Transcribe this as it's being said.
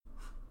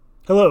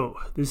Hello,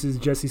 this is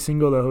Jesse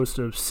Singal, the host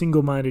of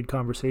Single-Minded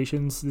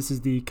Conversations. This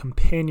is the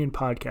companion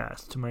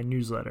podcast to my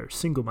newsletter,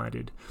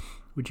 Single-Minded,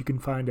 which you can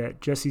find at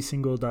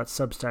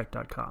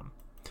jessesingal.substack.com.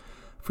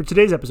 For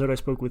today's episode, I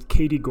spoke with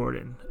Katie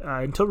Gordon.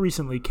 Until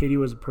recently, Katie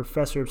was a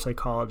professor of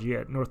psychology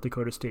at North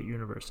Dakota State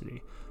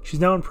University. She's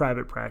now in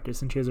private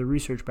practice, and she has a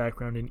research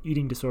background in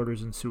eating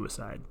disorders and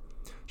suicide.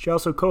 She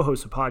also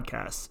co-hosts a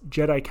podcast,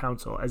 Jedi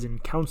Counsel, as in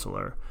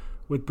counselor,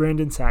 with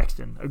Brandon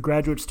Saxton, a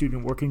graduate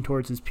student working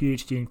towards his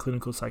PhD in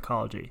clinical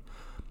psychology.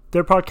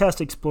 Their podcast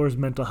explores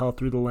mental health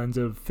through the lens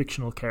of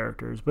fictional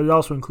characters, but it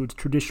also includes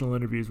traditional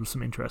interviews with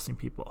some interesting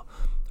people.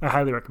 I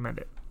highly recommend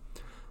it.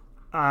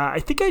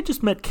 I think I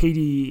just met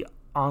Katie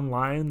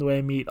online, the way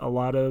I meet a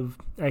lot of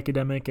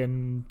academic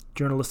and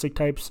journalistic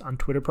types on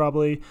Twitter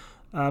probably,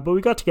 but we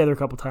got together a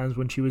couple times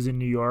when she was in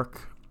New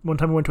York. One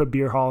time we went to a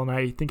beer hall, and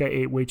I think I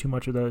ate way too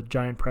much of the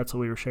giant pretzel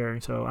we were sharing,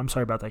 so I'm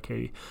sorry about that,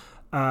 Katie.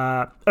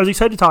 I was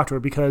excited to talk to her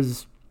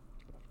because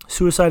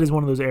suicide is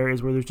one of those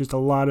areas where there's just a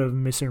lot of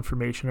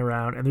misinformation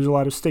around and there's a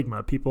lot of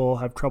stigma. People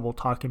have trouble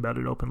talking about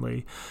it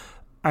openly.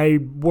 I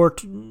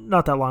worked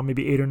not that long,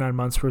 maybe 8 or 9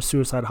 months, for a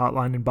suicide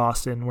hotline in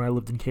Boston when I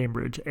lived in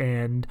Cambridge,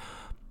 and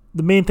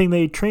the main thing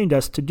they trained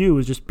us to do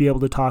was just be able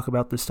to talk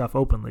about this stuff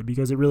openly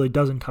because it really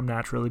doesn't come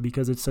naturally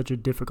because it's such a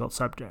difficult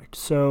subject.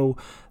 So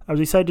I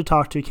was excited to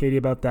talk to Katie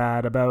about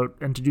that,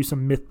 and to do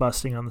some myth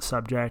busting on the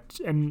subject.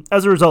 And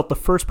as a result, the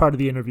first part of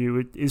the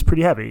interview is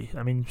pretty heavy.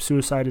 I mean,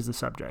 suicide is the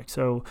subject.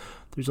 So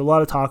there's a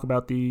lot of talk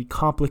about the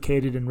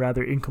complicated and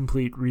rather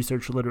incomplete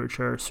research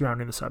literature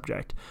surrounding the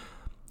subject.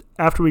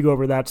 After we go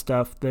over that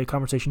stuff, the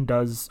conversation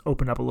does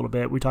open up a little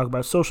bit. We talk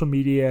about social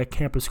media,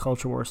 campus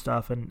culture war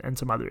stuff, and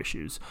some other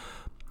issues.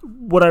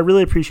 What I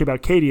really appreciate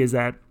about Katie is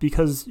that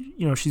because,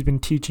 she's been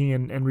teaching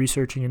and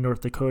researching in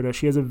North Dakota,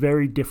 she has a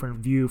very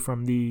different view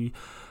from the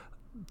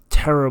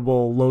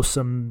terrible,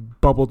 loathsome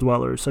bubble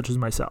dwellers such as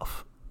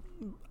myself.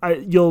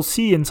 You'll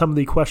see in some of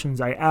the questions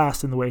I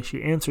asked and the way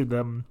she answered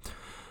them,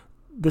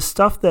 the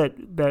stuff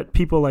that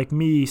people like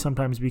me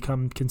sometimes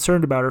become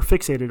concerned about or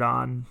fixated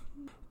on,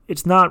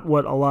 it's not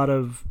what a lot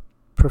of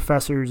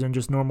professors and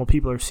just normal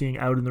people are seeing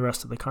out in the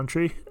rest of the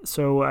country.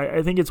 So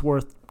I think it's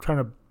worth trying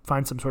to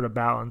find some sort of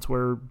balance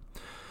where,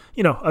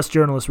 us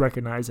journalists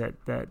recognize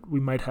that we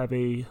might have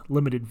a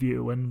limited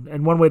view.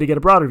 And one way to get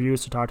a broader view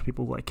is to talk to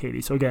people like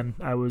Katie. So again,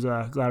 I was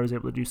glad I was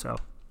able to do so.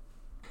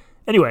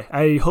 Anyway,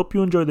 I hope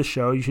you enjoy the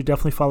show. You should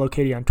definitely follow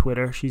Katie on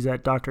Twitter. She's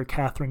at Dr.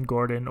 Catherine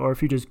Gordon, or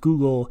if you just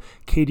Google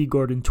Katie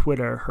Gordon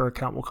Twitter, her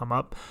account will come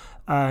up.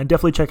 And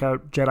definitely check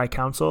out Jedi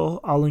Counsel.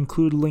 I'll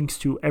include links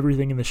to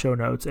everything in the show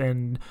notes.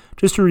 And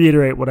just to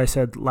reiterate what I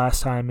said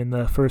last time in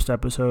the first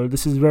episode,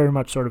 this is very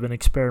much sort of an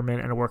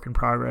experiment and a work in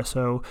progress.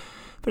 So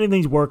if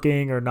anything's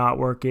working or not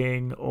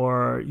working,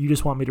 or you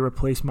just want me to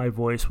replace my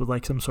voice with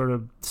like some sort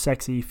of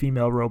sexy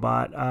female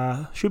robot,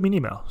 shoot me an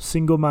email,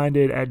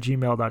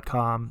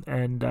 singleminded@gmail.com.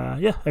 And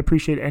I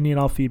appreciate any and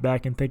all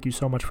feedback, and thank you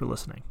so much for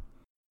listening.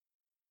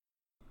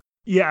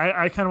 Yeah,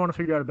 I kind of want to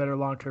figure out a better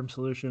long-term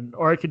solution,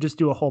 or I could just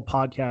do a whole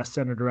podcast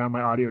centered around my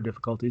audio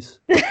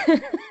difficulties.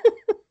 I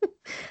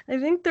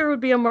think there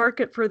would be a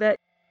market for that.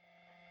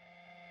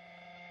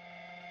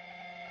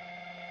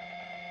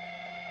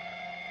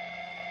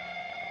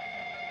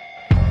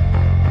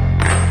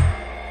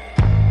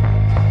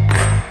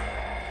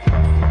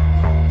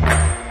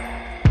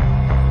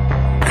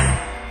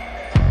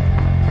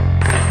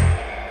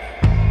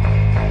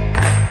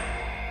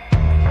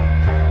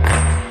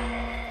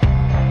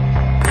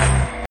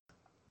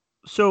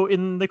 So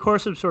in the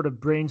course of sort of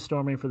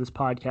brainstorming for this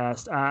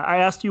podcast, I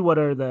asked you what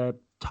are the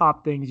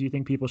top things you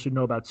think people should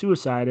know about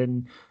suicide.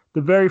 And the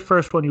very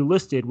first one you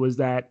listed was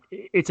that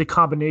it's a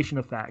combination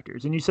of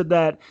factors. And you said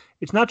that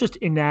it's not just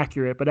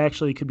inaccurate, but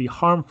actually could be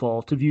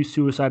harmful to view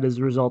suicide as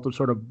a result of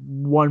sort of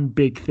one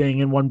big thing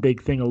and one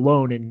big thing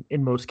alone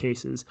in most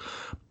cases.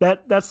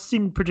 That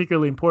seemed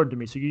particularly important to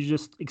me. So could you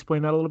just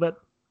explain that a little bit?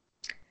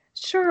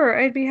 Sure,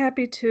 I'd be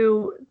happy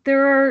to.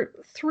 There are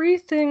 3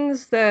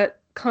 things that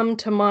come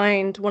to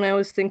mind when I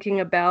was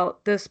thinking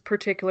about this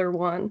particular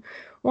one.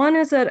 One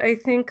is that I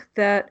think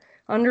that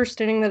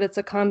understanding that it's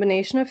a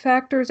combination of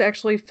factors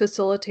actually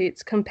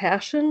facilitates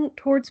compassion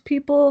towards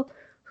people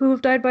who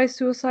have died by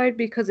suicide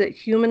because it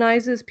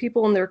humanizes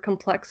people and their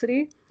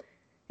complexity.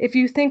 If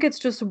you think it's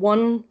just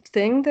one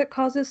thing that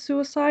causes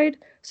suicide,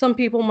 some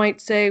people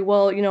might say,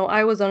 well,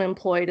 I was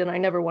unemployed and I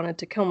never wanted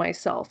to kill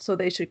myself, so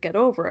they should get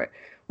over it.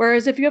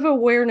 Whereas if you have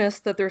awareness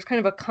that there's kind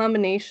of a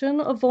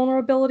combination of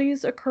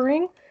vulnerabilities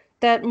occurring,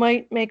 that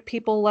might make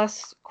people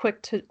less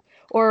quick to,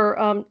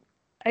 or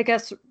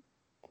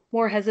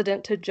more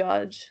hesitant to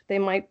judge. They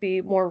might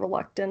be more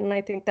reluctant, and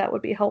I think that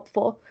would be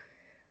helpful.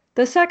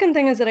 The second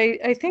thing is that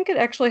I think it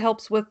actually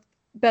helps with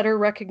better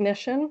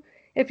recognition.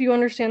 If you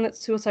understand that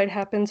suicide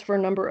happens for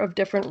a number of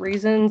different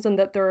reasons and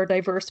that there are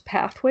diverse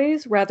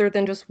pathways rather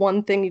than just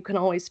one thing you can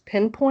always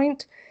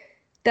pinpoint,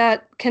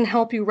 that can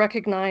help you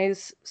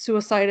recognize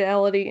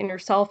suicidality in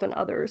yourself and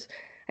others.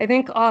 I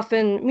think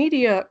often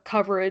media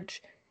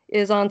coverage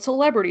is on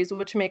celebrities,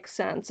 which makes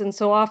sense. And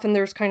so often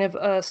there's kind of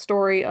a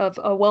story of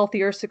a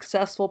wealthier,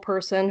 successful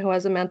person who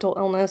has a mental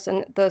illness,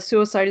 and the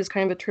suicide is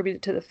kind of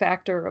attributed to the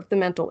factor of the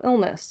mental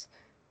illness.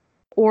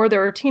 Or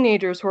there are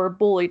teenagers who are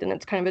bullied, and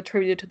it's kind of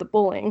attributed to the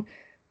bullying.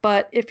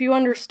 But if you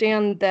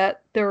understand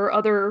that there are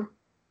other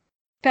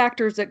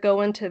factors that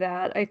go into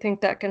that, I think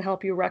that can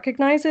help you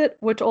recognize it,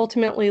 which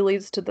ultimately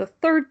leads to the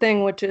third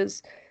thing, which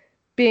is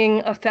being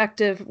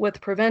effective with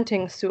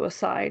preventing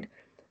suicide.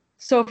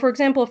 So, for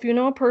example, if you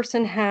know a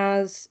person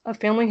has a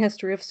family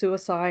history of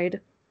suicide,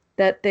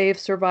 that they've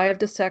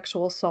survived a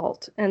sexual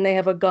assault, and they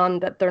have a gun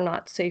that they're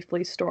not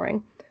safely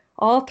storing,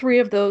 all three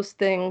of those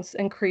things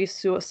increase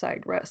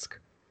suicide risk.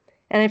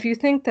 And if you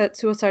think that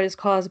suicide is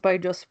caused by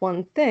just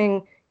one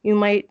thing, you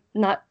might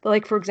not,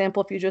 like, for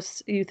example,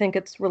 if you think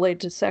it's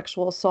related to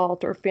sexual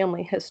assault or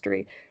family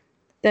history,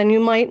 then you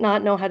might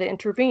not know how to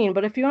intervene.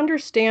 But if you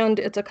understand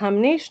it's a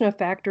combination of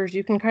factors,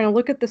 you can kind of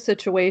look at the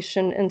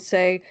situation and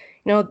say,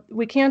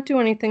 we can't do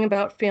anything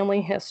about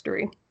family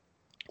history.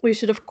 We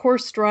should, of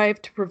course,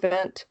 strive to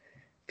prevent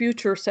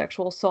future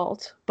sexual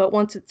assault, but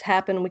once it's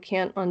happened, we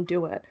can't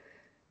undo it.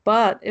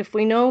 But if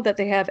we know that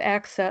they have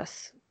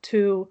access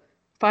to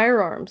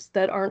firearms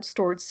that aren't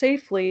stored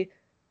safely,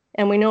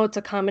 and we know it's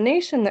a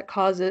combination that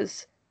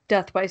causes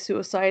death by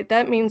suicide,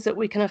 that means that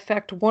we can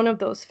affect one of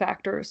those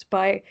factors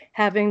by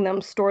having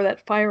them store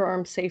that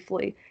firearm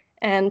safely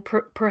and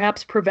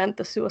perhaps prevent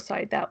the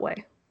suicide that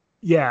way.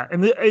 Yeah,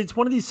 and it's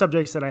one of these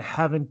subjects that I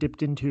haven't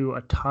dipped into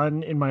a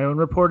ton in my own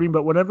reporting,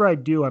 but whenever I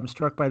do, I'm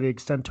struck by the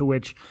extent to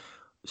which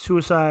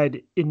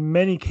suicide, in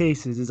many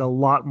cases, is a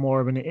lot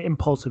more of an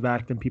impulsive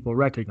act than people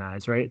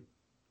recognize, right?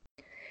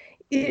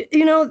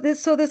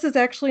 This is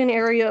actually an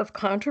area of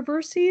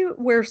controversy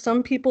where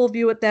some people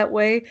view it that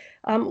way.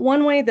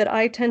 One way that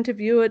I tend to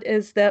view it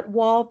is that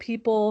while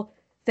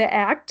the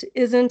act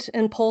isn't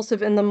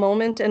impulsive in the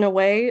moment in a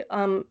way,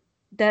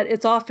 that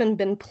it's often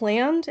been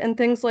planned and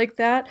things like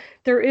that,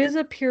 there is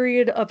a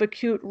period of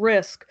acute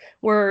risk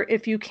where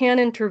if you can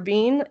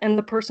intervene and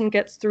the person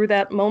gets through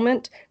that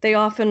moment, they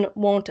often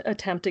won't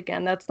attempt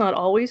again. That's not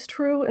always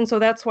true. And so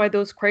that's why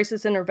those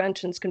crisis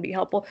interventions can be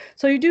helpful.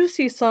 So you do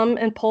see some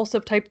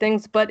impulsive type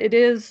things, but it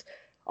is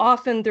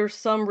often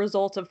it's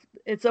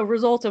a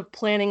result of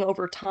planning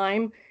over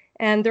time.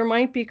 And there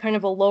might be kind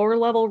of a lower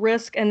level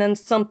risk, and then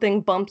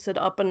something bumps it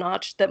up a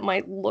notch that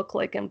might look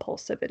like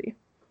impulsivity.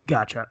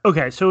 Gotcha.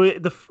 Okay, so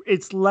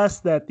it's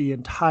less that the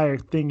entire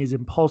thing is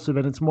impulsive,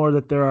 and it's more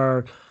that there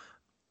are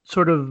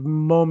sort of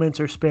moments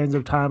or spans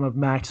of time of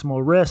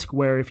maximal risk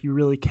where if you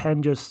really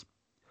can just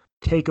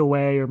take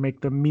away or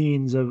make the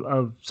means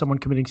of someone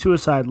committing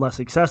suicide less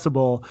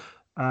accessible,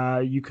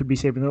 you could be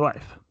saving their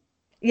life.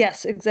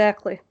 Yes,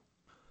 exactly.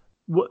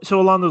 So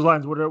along those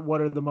lines,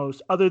 what are the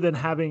most, other than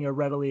having a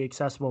readily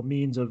accessible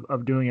means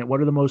of doing it,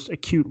 what are the most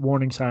acute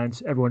warning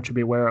signs everyone should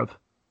be aware of?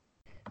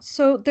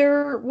 So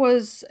there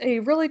was a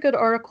really good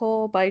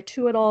article by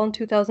Chu et al. In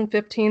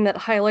 2015 that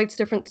highlights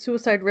different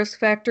suicide risk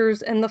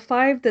factors, and the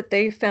five that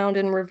they found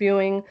in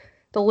reviewing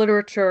the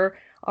literature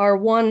are: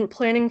 one,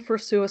 planning for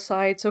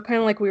suicide. So kind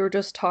of like we were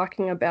just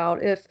talking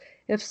about, if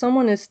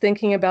someone is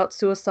thinking about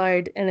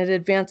suicide and it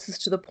advances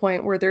to the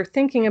point where they're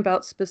thinking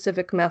about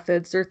specific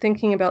methods, they're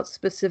thinking about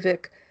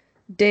specific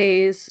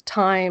days,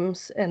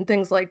 times, and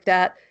things like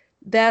that,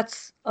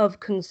 that's of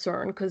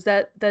concern because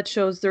that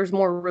shows there's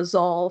more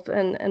resolve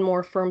and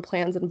more firm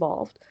plans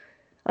involved.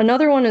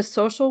 Another one is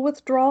social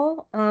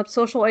withdrawal.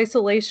 Social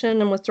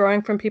isolation and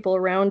withdrawing from people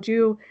around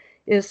you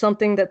is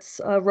something that's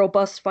a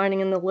robust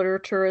finding in the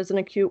literature as an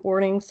acute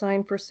warning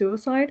sign for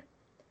suicide.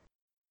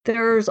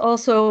 There's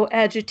also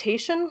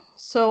agitation.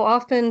 So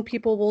often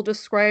people will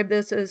describe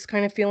this as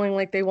kind of feeling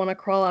like they want to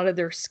crawl out of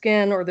their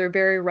skin, or they're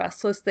very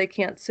restless, they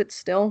can't sit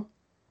still.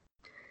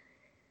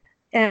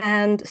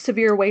 And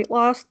severe weight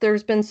loss.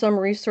 There's been some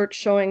research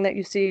showing that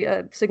you see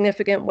a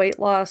significant weight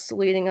loss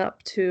leading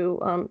up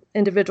to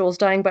individuals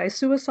dying by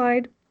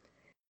suicide.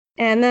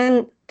 And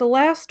then the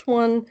last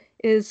one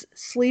is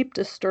sleep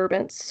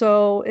disturbance.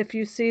 So if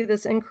you see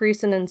this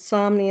increase in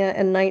insomnia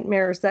and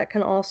nightmares, that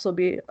can also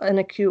be an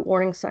acute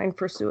warning sign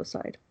for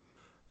suicide.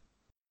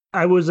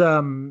 I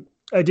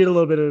did a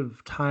little bit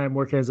of time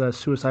working as a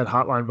suicide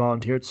hotline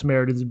volunteer at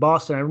Samaritans in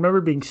Boston. I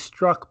remember being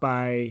struck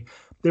by,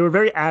 they were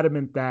very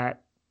adamant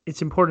that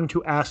it's important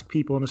to ask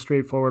people in a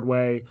straightforward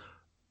way,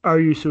 are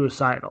you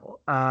suicidal?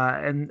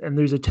 And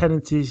there's a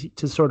tendency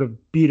to sort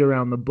of beat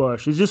around the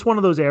bush. It's just one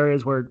of those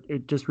areas where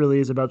it just really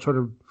is about sort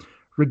of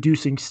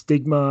reducing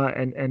stigma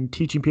and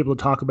teaching people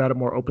to talk about it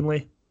more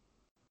openly.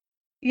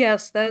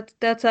 Yes,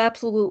 that's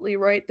absolutely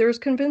right. There's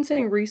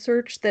convincing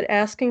research that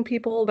asking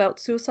people about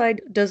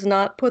suicide does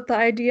not put the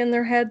idea in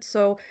their head.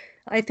 So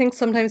I think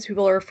sometimes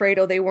people are afraid,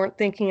 oh, they weren't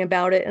thinking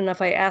about it, and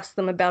if I ask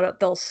them about it,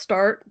 they'll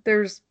start.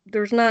 There's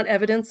not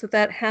evidence that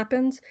that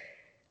happens.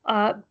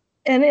 Uh,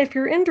 and if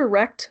you're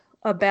indirect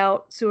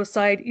about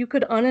suicide, you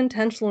could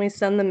unintentionally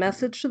send the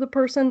message to the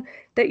person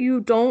that you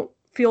don't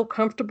feel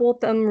comfortable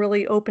with them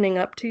really opening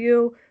up to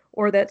you,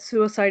 or that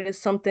suicide is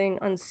something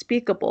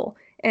unspeakable.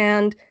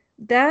 And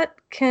that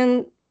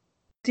can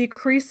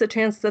decrease the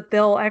chance that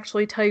they'll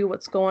actually tell you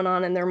what's going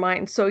on in their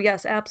mind. So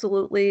yes,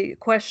 absolutely,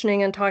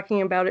 questioning and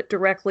talking about it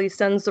directly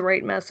sends the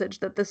right message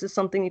that this is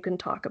something you can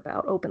talk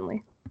about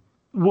openly.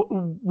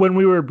 When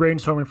we were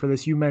brainstorming for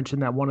this, you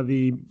mentioned that one of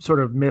the sort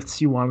of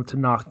myths you wanted to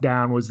knock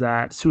down was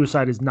that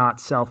suicide is not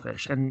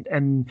selfish.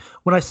 And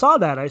when I saw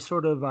that, I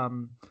sort of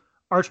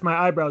arched my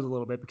eyebrows a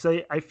little bit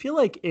because I feel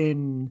like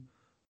in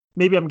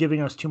maybe I'm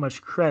giving us too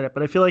much credit,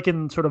 but I feel like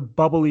in sort of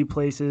bubbly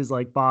places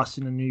like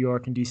Boston and New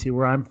York and DC,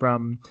 where I'm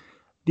from,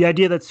 the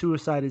idea that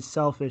suicide is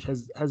selfish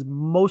has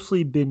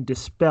mostly been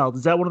dispelled.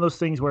 Is that one of those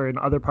things where in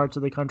other parts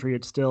of the country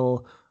it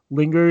still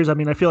lingers? I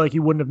mean, I feel like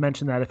you wouldn't have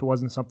mentioned that if it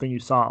wasn't something you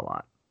saw a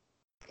lot.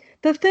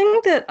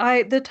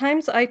 The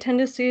times I tend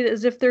to see it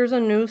is if there's a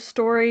news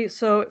story.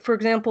 So, for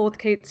example, with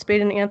Kate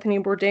Spade and Anthony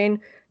Bourdain,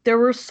 there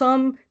were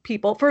some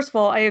people. First of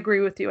all, I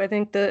agree with you. I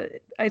think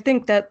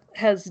that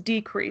has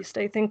decreased.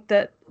 I think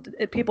that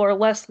people are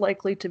less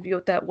likely to view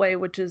it that way,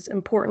 which is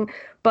important.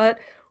 But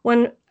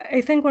when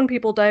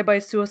people die by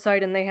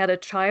suicide and they had a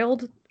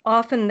child,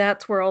 often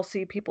that's where I'll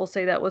see people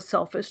say that was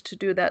selfish to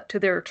do that to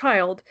their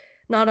child,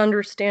 not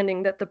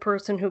understanding that the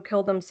person who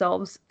killed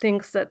themselves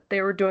thinks that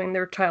they were doing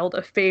their child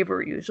a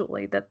favor,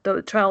 usually, that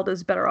the child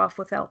is better off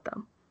without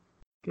them.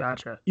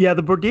 Gotcha. Yeah,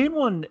 the Bourdain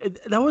one,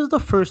 that was the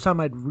first time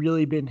I'd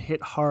really been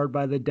hit hard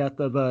by the death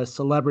of a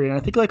celebrity. And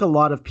I think, like a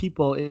lot of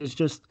people, it's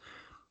just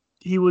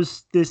he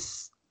was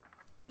this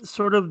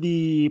sort of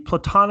the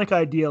platonic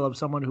ideal of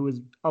someone who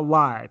was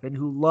alive and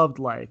who loved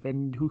life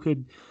and who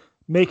could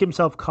make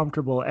himself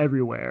comfortable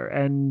everywhere.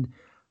 And,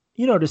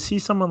 to see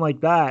someone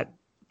like that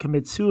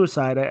commit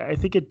suicide, I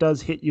think it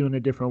does hit you in a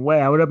different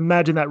way. I would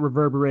imagine that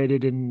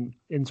reverberated in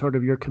sort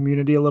of your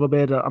community a little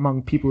bit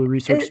among people who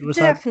research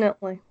suicide.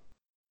 Definitely.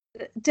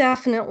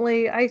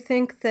 Definitely. I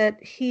think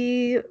that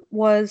he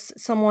was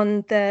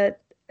someone that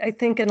I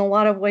think in a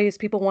lot of ways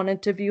people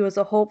wanted to view as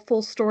a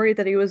hopeful story,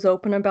 that he was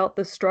open about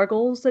the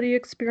struggles that he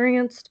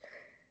experienced,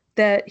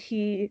 that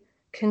he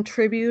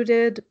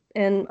contributed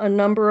in a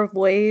number of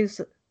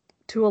ways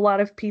to a lot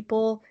of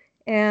people.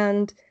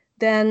 And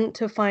then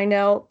to find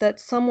out that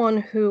someone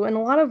who, in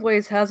a lot of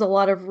ways, has a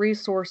lot of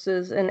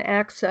resources and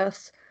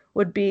access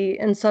would be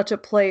in such a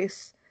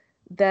place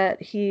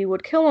that he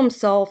would kill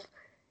himself,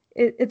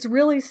 it's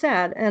really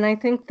sad. And I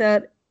think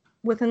that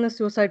within the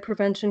suicide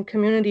prevention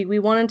community, we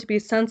wanted to be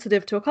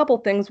sensitive to a couple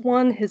things.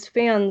 One, his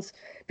fans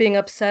being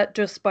upset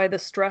just by the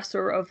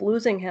stressor of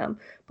losing him,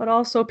 but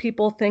also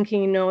people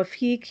thinking, if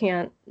he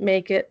can't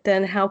make it,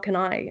 then how can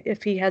I,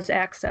 if he has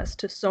access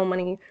to so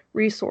many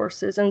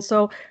resources? And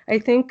so I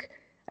think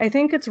I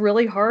think it's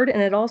really hard,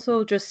 and it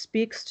also just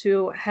speaks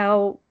to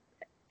how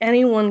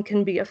anyone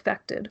can be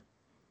affected.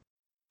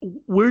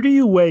 Where do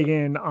you weigh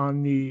in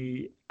on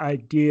the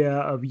idea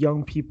of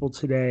young people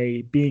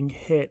today being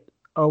hit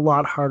a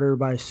lot harder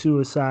by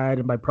suicide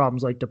and by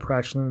problems like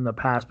depression in the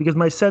past? Because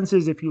my sense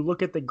is if you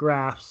look at the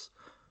graphs,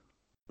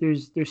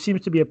 there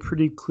seems to be a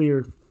pretty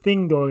clear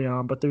thing going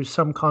on, but there's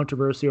some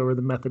controversy over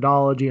the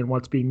methodology and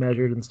what's being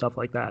measured and stuff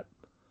like that.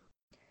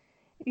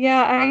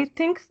 Yeah, I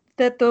think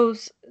that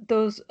those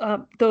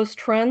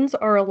trends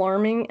are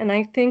alarming, and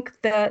I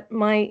think that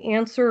my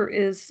answer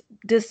is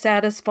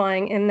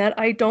dissatisfying in that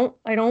I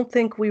don't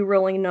think we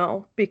really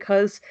know,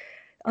 because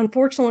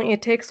unfortunately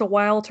it takes a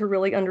while to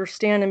really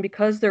understand, and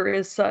because there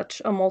is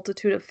such a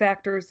multitude of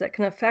factors that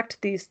can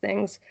affect these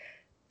things,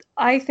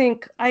 I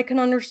think I can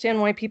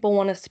understand why people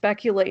want to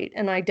speculate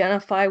and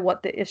identify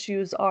what the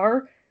issues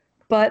are,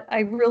 but I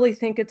really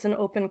think it's an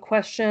open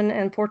question,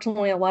 and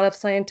fortunately, a lot of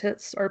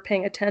scientists are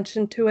paying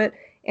attention to it,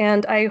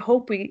 and I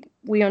hope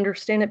we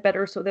understand it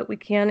better so that we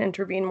can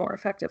intervene more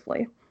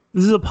effectively.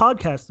 This is a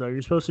podcast, though.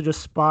 You're supposed to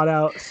just spout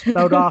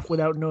off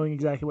without knowing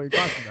exactly what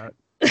you're talking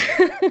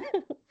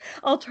about.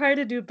 I'll try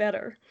to do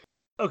better.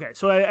 Okay,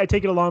 so I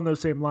take it along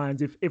those same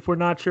lines. If we're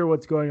not sure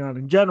what's going on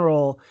in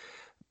general,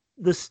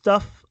 the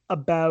stuff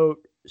about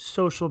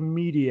social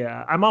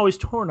media, I'm always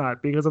torn on it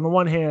because on the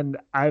one hand,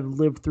 I've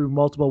lived through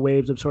multiple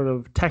waves of sort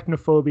of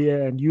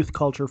technophobia and youth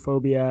culture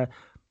phobia.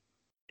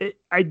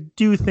 I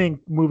do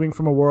think moving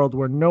from a world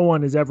where no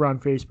one is ever on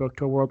Facebook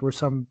to a world where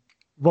some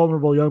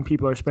vulnerable young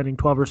people are spending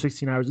 12 or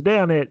 16 hours a day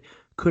on it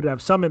could have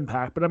some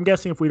impact. But I'm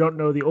guessing if we don't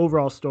know the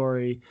overall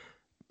story,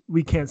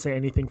 we can't say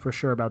anything for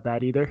sure about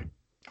that either.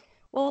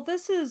 Well,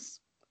 this is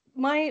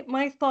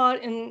my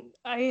thought, and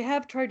I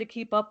have tried to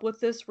keep up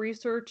with this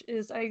research,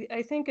 is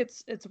I think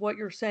it's what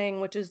you're saying,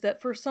 which is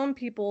that for some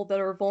people that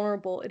are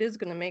vulnerable, it is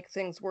going to make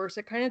things worse.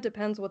 It kind of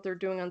depends what they're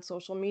doing on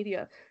social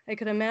media. I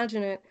could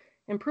imagine it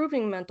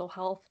improving mental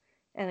health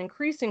and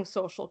increasing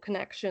social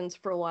connections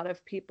for a lot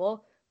of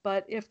people.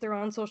 But if they're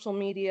on social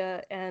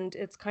media and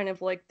it's kind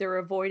of like they're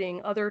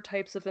avoiding other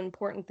types of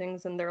important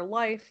things in their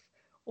life,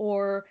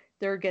 or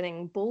they're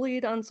getting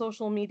bullied on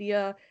social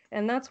media,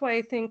 and that's why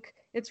I think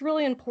it's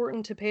really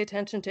important to pay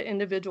attention to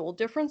individual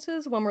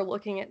differences when we're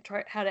looking at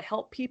how to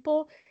help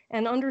people,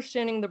 and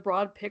understanding the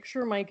broad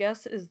picture. My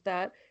guess is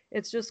that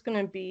it's just going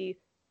to be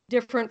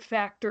different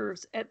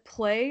factors at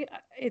play.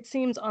 It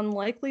seems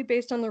unlikely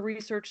based on the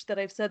research that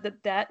I've said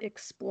that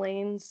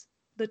explains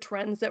the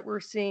trends that we're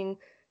seeing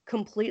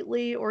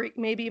completely, or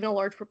maybe even a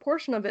large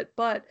proportion of it,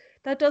 but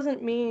that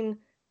doesn't mean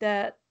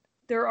that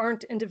there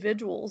aren't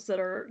individuals that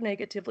are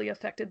negatively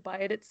affected by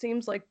it. It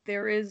seems like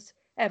there is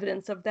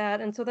evidence of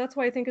that. And so that's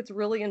why I think it's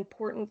really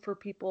important for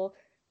people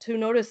to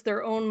notice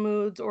their own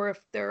moods, or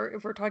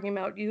if we're talking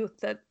about youth,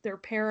 that their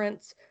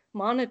parents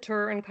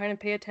monitor and kind of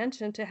pay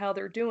attention to how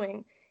they're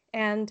doing,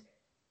 and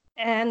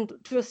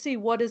to see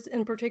what is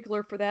in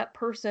particular for that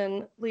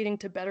person leading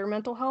to better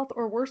mental health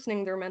or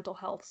worsening their mental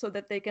health, so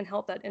that they can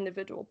help that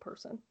individual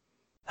person.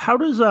 How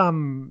does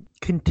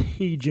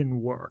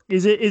contagion work?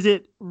 Is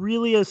it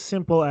really as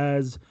simple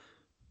as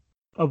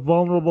a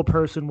vulnerable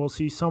person will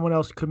see someone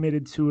else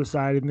committed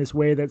suicide in this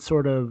way that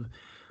sort of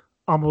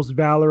almost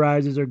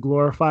valorizes or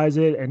glorifies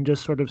it and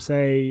just sort of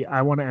say,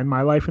 I want to end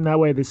my life in that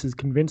way? This has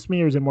convinced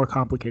me, or is it more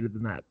complicated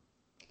than that?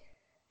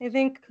 I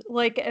think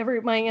like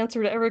my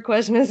answer to every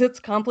question is it's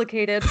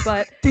complicated,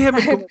 but Damn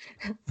it.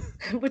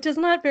 which is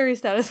not very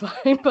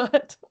satisfying.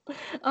 But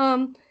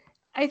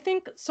I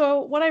think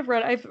so. What I've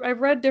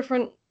read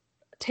different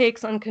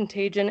takes on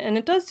contagion, and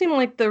it does seem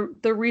like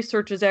the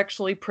research is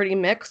actually pretty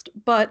mixed.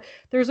 But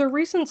there's a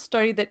recent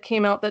study that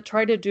came out that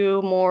tried to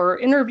do more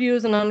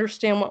interviews and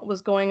understand what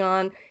was going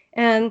on,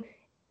 and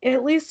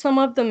at least some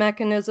of the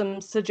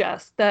mechanisms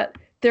suggest that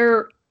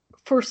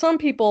for some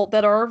people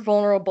that are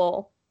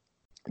vulnerable,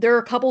 there are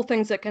a couple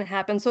things that can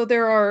happen. So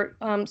there are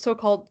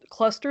so-called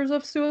clusters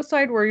of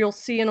suicide, where you'll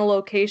see in a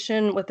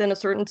location within a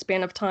certain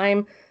span of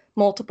time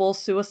multiple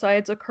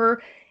suicides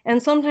occur.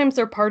 And sometimes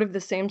they're part of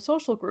the same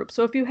social group.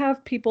 So if you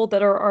have people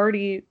that are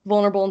already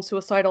vulnerable and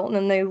suicidal, and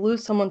then they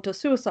lose someone to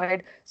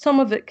suicide, some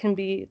of it can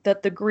be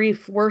that the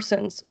grief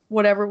worsens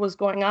whatever was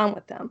going on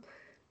with them.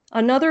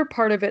 Another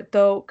part of it,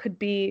 though, could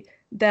be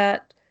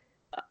that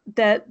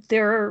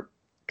their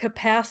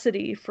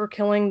capacity for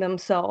killing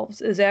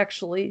themselves is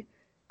actually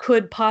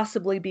could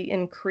possibly be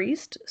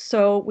increased.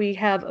 So we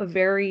have a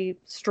very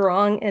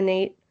strong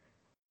innate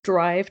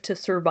drive to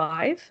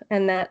survive,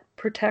 and that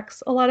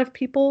protects a lot of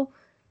people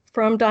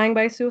from dying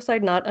by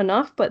suicide. Not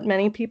enough, but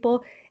many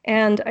people.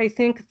 And I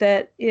think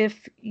that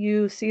if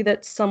you see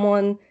that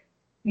someone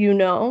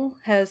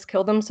has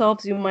killed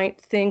themselves, you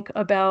might think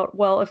about,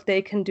 well, if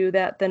they can do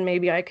that, then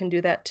maybe I can do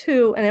that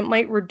too. And it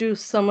might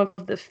reduce some of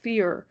the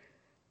fear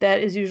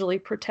that is usually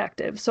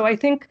protective. So I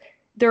think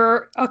there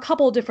are a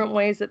couple different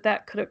ways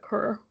that could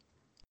occur.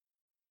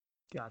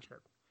 Gotcha.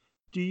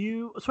 Do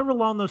you, sort of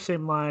along those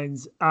same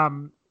lines,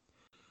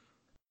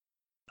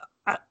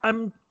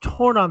 I'm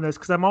torn on this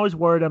because I'm always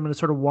worried I'm going to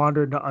sort of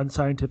wander into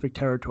unscientific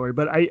territory,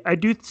 but I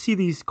do see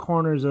these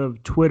corners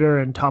of Twitter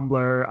and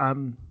Tumblr.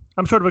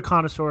 I'm sort of a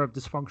connoisseur of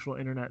dysfunctional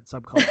internet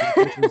subculture,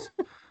 which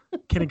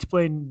can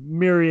explain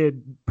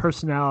myriad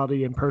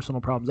personality and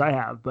personal problems I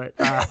have. But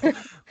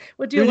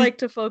would you like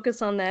to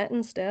focus on that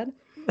instead?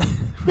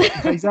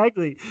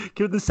 Exactly.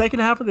 The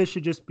second half of this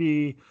should just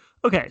be,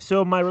 okay,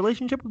 so my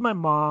relationship with my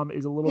mom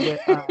is a little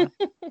bit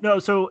no.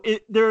 So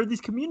there are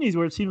these communities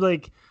where it seems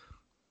like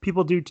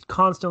people do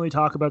constantly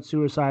talk about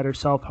suicide or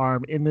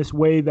self-harm in this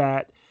way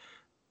that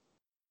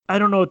I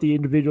don't know what the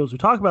individuals who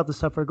talk about this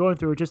stuff are going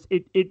through.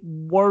 It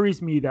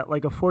worries me that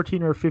like a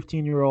 14 or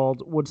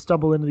 15-year-old would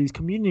stumble into these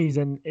communities,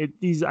 and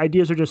these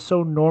ideas are just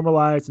so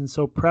normalized and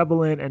so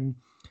prevalent, and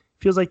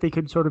feels like they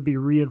could sort of be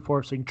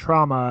reinforcing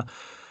trauma.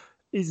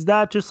 Is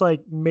that just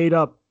like made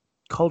up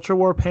culture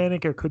war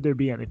panic, or could there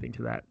be anything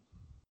to that?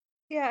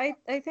 Yeah,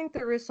 I think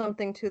there is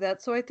something to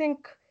that. So I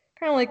think,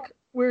 kind of like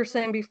we were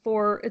saying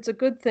before, it's a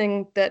good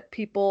thing that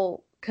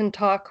people can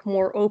talk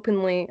more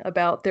openly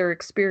about their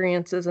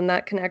experiences, and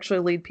that can actually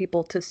lead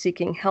people to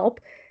seeking help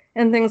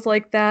and things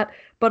like that.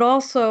 But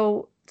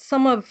also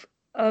some of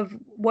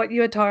what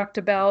you had talked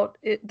about,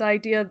 the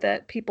idea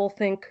that people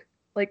think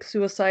like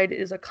suicide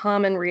is a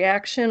common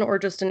reaction or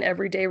just an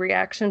everyday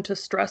reaction to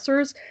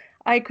stressors,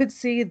 I could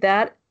see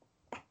that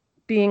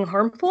being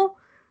harmful.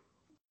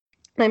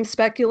 I'm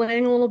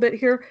speculating a little bit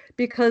here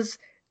because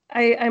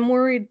I'm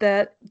worried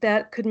that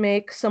that could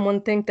make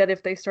someone think that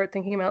if they start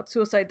thinking about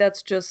suicide,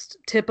 that's just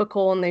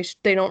typical, and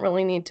they don't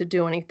really need to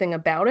do anything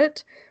about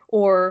it,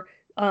 or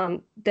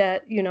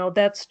that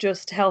that's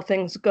just how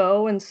things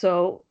go. And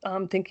so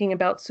thinking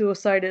about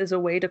suicide as a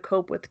way to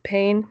cope with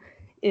pain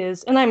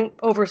is, and I'm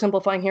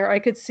oversimplifying here, I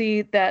could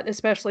see that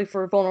especially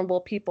for vulnerable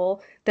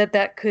people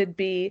that could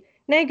be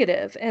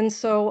negative. And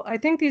so I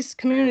think these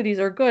communities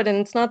are good, and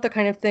it's not the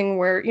kind of thing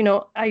where,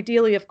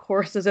 ideally, of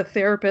course, as a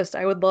therapist,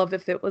 I would love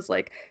if it was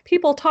like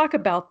people talk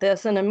about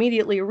this and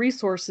immediately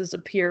resources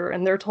appear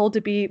and they're told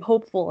to be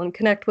hopeful and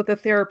connect with a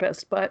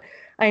therapist. But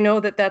I know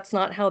that that's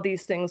not how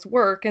these things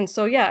work. And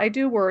so, yeah, I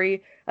do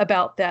worry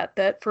about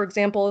that, for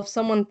example, if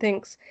someone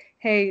thinks,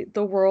 hey,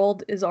 the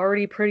world is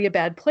already pretty a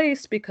bad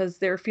place because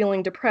they're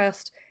feeling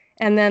depressed,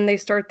 and then they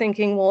start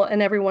thinking, well,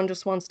 and everyone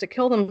just wants to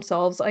kill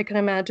themselves, I can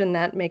imagine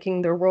that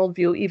making their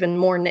worldview even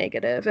more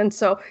negative. And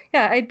so,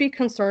 yeah, I'd be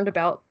concerned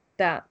about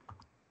that.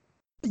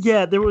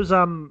 Yeah, there was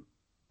again,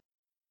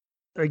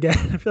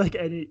 I feel like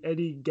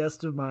any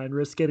guest of mine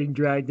risks getting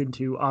dragged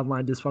into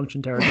online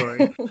dysfunction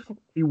territory.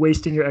 Be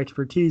wasting your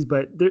expertise,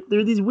 but there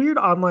are these weird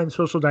online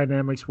social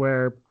dynamics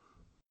where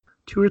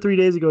 2 or 3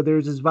 days ago, there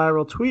was this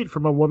viral tweet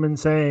from a woman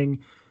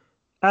saying,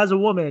 as a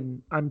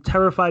woman, I'm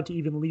terrified to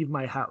even leave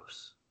my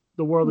house.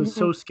 The world is Mhm.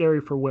 so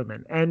scary for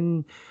women.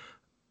 And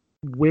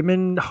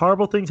women,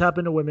 horrible things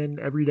happen to women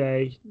every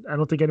day. I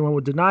don't think anyone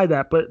would deny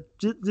that. But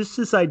just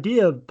this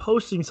idea of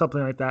posting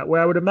something like that, where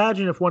I would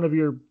imagine if one of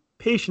your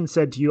patients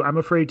said to you, I'm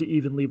afraid to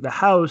even leave the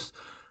house,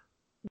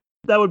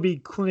 that would be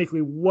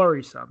clinically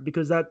worrisome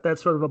because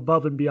that's sort of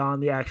above and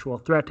beyond the actual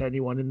threat to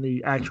anyone in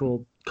the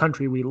actual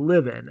country we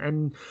live in.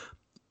 And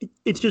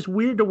it's just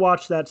weird to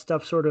watch that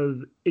stuff sort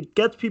of, it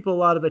gets people a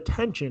lot of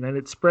attention and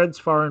it spreads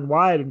far and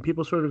wide, and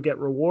people sort of get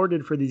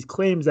rewarded for these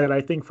claims that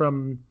I think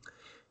from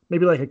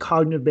maybe like a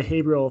cognitive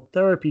behavioral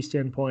therapy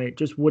standpoint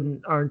just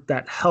aren't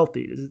that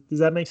healthy. Does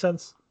that make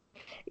sense?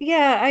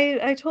 Yeah,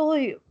 I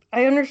totally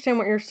I understand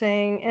what you're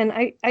saying, and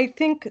I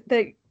think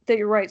that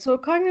you're right. So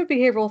cognitive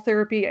behavioral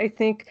therapy, I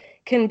think,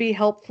 can be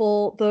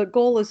helpful. The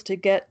goal is to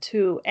get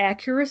to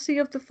accuracy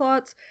of the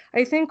thoughts.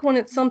 I think when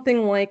it's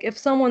something like if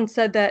someone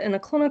said that in a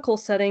clinical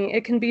setting,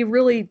 it can be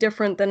really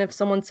different than if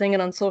someone's saying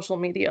it on social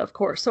media, of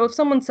course. So if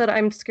someone said,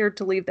 I'm scared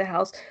to leave the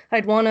house,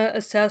 I'd want to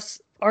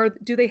assess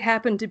do they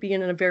happen to be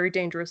in a very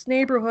dangerous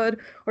neighborhood,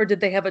 or did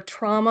they have a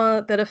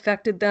trauma that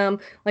affected them?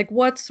 Like,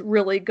 what's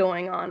really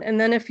going on? And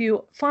then if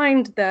you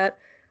find that,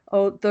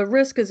 oh, the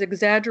risk is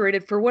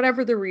exaggerated for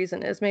whatever the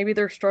reason is, maybe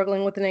they're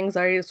struggling with an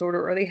anxiety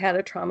disorder, or they had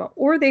a trauma,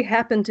 or they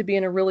happen to be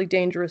in a really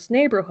dangerous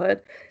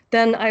neighborhood,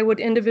 then I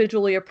would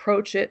individually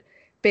approach it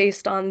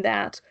based on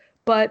that.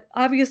 But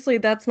obviously,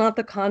 that's not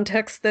the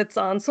context that's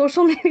on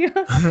social media.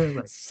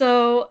 Right.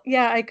 So,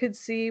 yeah, I could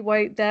see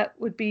why that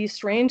would be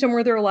strange. And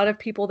were there a lot of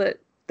people that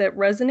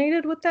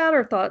resonated with that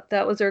or thought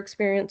that was their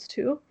experience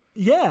too?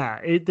 Yeah,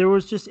 there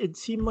was just, it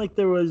seemed like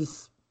there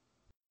was,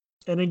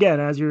 and again,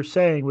 as you're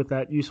saying, with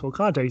that useful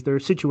context, there are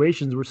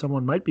situations where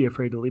someone might be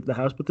afraid to leave the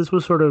house, but this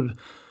was sort of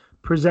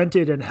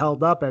presented and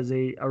held up as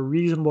a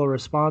reasonable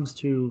response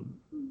to,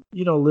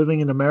 living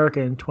in America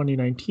in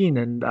 2019.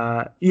 And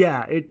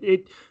yeah,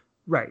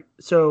 right.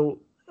 So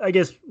I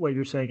guess what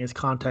you're saying is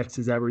context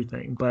is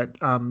everything. But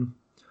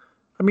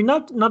I mean,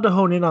 not to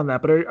hone in on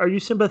that, but are you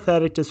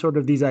sympathetic to sort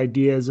of these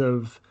ideas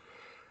of,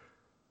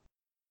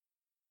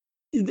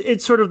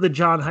 it's sort of the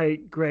John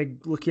Haidt,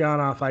 Greg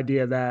Lukianoff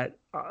idea that,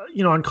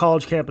 on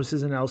college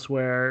campuses and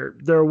elsewhere,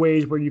 there are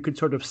ways where you could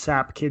sort of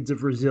sap kids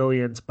of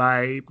resilience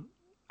by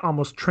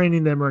almost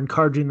training them or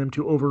encouraging them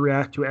to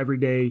overreact to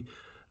everyday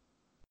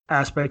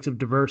aspects of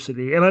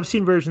diversity. And I've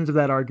seen versions of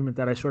that argument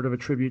that I sort of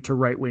attribute to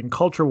right wing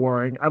culture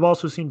warring. I've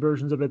also seen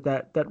versions of it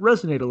that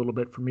resonate a little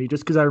bit for me,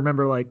 just because I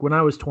remember like when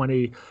I was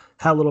 20,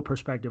 how little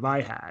perspective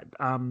I had.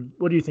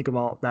 What do you think of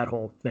all that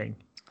whole thing?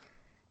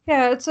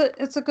 Yeah, it's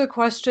a good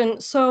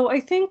question. So I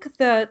think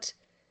that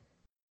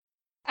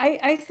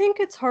I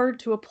think it's hard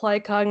to apply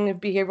cognitive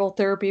behavioral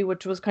therapy,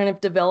 which was kind of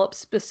developed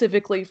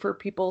specifically for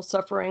people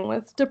suffering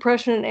with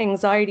depression and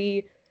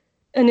anxiety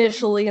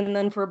initially, and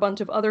then for a bunch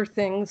of other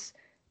things,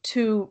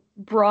 to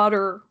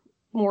broader,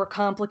 more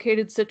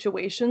complicated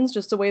situations,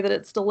 just the way that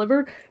it's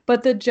delivered.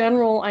 But the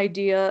general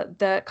idea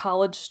that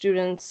college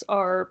students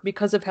are,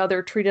 because of how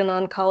they're treated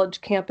on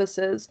college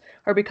campuses,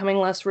 are becoming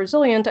less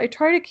resilient, I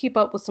try to keep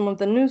up with some of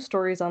the news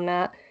stories on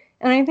that.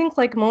 And I think,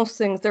 like most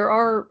things, there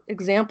are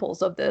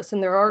examples of this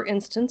and there are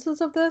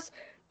instances of this,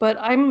 but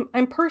I'm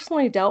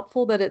personally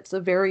doubtful that it's a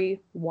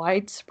very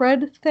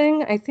widespread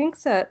thing. I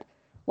think that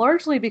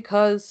largely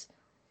because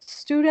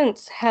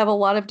students have a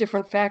lot of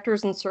different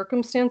factors and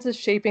circumstances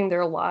shaping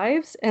their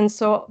lives, and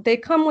so they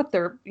come with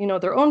their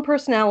own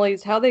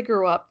personalities, how they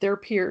grew up, their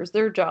peers,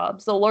 their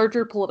jobs, the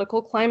larger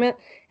political climate,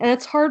 and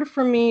it's hard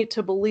for me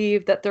to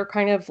believe that they're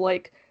kind of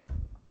like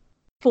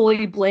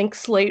fully blank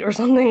slate or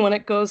something when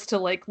it goes to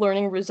like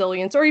learning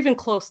resilience or even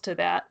close to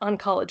that on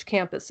college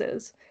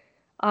campuses.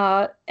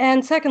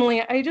 And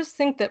secondly, I just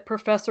think that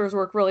professors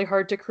work really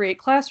hard to create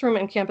classroom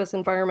and campus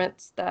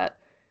environments that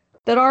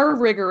are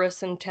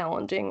rigorous and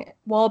challenging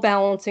while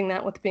balancing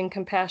that with being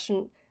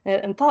compassionate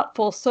and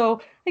thoughtful.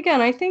 So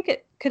again, I think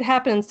it could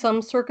happen in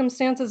some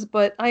circumstances,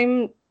 but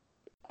I'm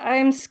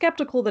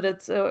skeptical that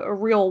it's a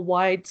real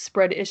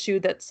widespread issue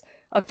that's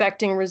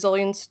affecting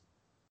resilience,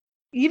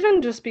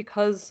 even just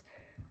because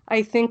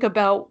I think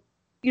about,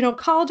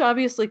 college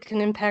obviously can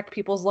impact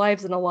people's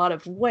lives in a lot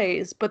of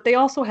ways, but they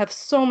also have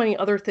so many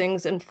other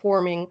things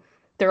informing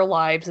their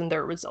lives and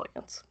their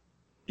resilience.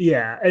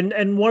 Yeah,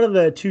 and one of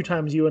the two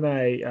times you and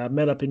I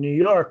met up in New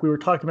York, we were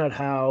talking about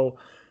how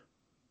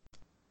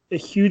a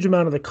huge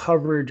amount of the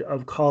coverage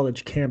of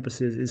college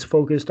campuses is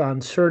focused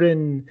on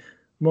certain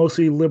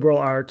mostly liberal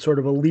arts, sort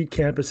of elite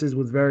campuses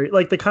with very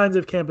like the kinds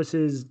of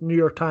campuses New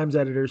York Times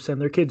editors send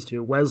their kids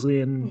to,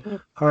 Wesleyan,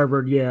 Mhm.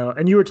 Harvard, Yale.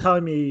 And you were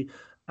telling me,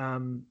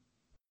 um,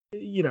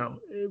 you know,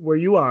 where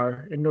you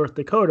are in North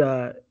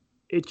Dakota,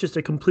 it's just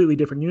a completely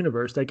different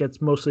universe that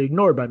gets mostly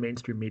ignored by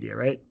mainstream media,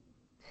 right?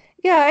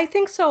 Yeah, I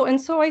think so. And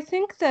so I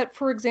think that,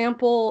 for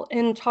example,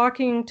 in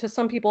talking to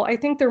some people, I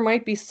think there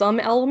might be some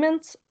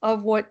elements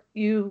of what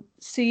you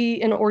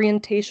see in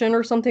orientation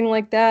or something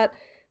like that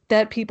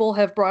that people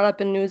have brought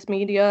up in news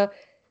media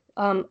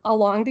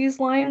along these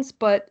lines.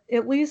 But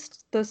at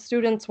least the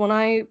students, when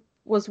I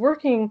was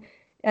working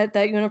at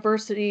that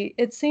university,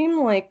 it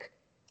seemed like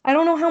I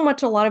don't know how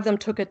much a lot of them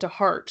took it to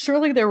heart.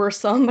 Surely there were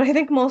some, but I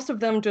think most of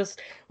them just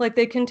like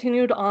they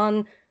continued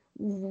on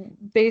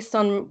based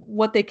on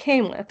what they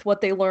came with,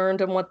 what they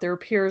learned, and what their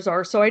peers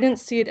are. So I didn't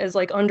see it as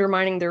like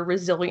undermining their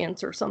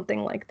resilience or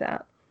something like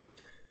that.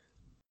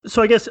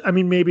 So I guess, I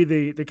mean, maybe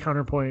the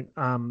counterpoint,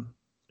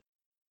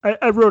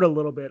 I wrote a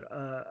little bit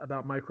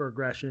about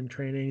microaggression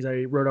trainings.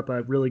 I wrote up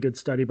a really good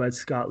study by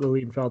Scott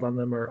Lilienfeld on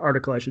them, or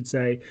article, I should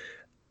say.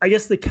 I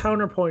guess the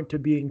counterpoint to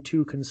being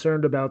too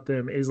concerned about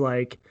them is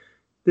like,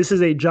 this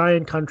is a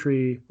giant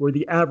country where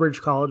the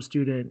average college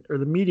student, or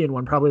the median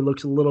one, probably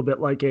looks a little bit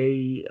like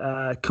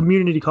a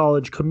community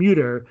college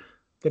commuter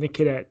than a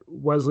kid at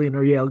Wesleyan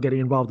or Yale getting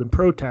involved in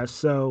protests.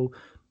 So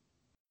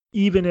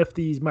even if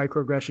these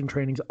microaggression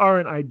trainings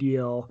aren't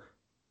ideal,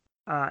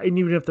 and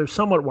even if they're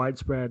somewhat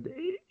widespread,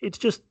 it's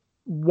just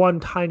one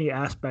tiny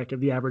aspect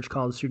of the average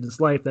college student's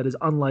life that is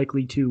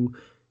unlikely to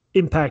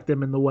impact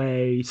them in the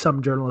way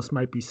some journalists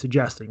might be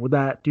suggesting.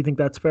 Do you think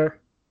that's fair?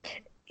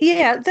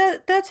 Yeah,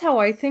 that's how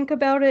I think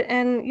about it.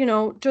 And,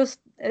 just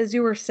as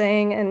you were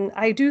saying, and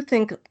I do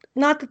think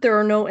not that there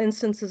are no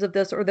instances of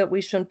this or that we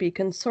shouldn't be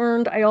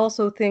concerned. I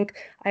also think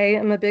I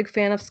am a big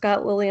fan of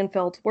Scott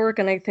Lilienfeld's work,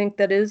 and I think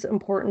that is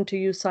important to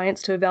use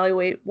science to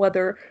evaluate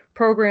whether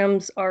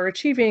programs are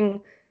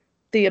achieving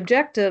the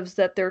objectives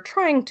that they're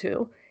trying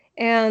to.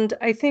 And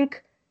I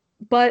think,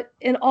 but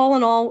in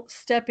all,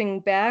 stepping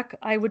back,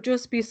 I would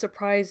just be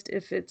surprised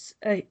if it's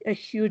a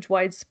huge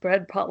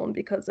widespread problem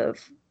because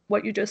of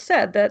what you just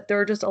said, that there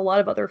are just a lot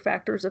of other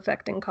factors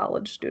affecting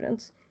college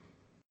students.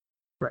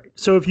 Right.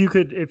 So if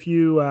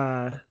you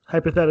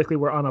hypothetically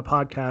were on a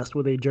podcast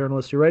with a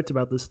journalist who writes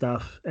about this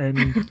stuff,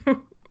 and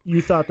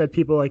you thought that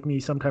people like me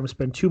sometimes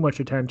spend too much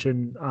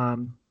attention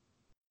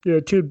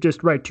to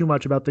just write too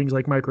much about things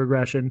like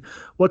microaggression,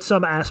 what's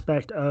some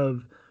aspect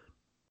of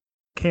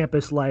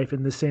campus life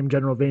in the same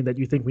general vein that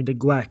you think we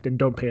neglect and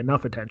don't pay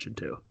enough attention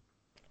to?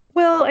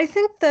 Well, I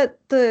think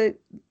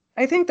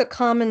the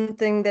common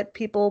thing that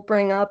people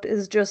bring up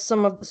is just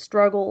some of the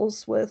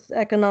struggles with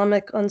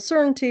economic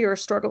uncertainty or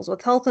struggles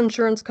with health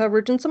insurance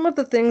coverage and some of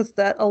the things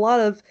that a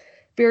lot of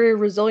very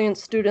resilient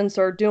students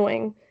are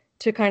doing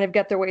to kind of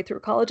get their way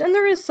through college. And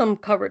there is some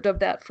coverage of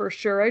that for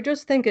sure. I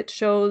just think it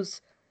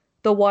shows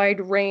the wide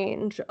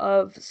range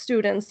of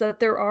students that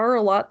there are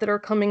a lot that are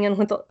coming in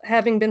with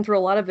having been through a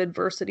lot of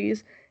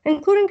adversities,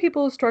 including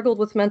people who struggled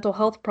with mental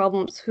health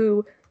problems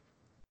who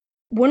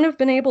wouldn't have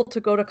been able to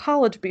go to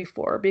college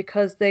before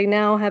because they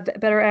now have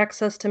better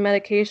access to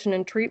medication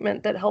and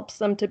treatment that helps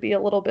them to be a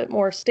little bit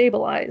more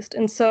stabilized.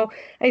 And so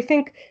I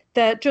think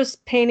that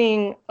just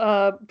painting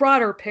a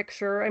broader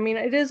picture, I mean,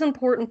 it is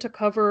important to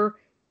cover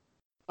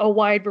a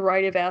wide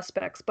variety of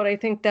aspects, but I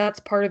think that's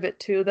part of it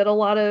too, that a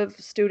lot of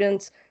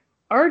students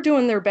are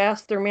doing their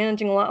best. They're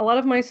managing a lot. A lot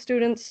of my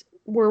students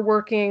were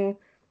working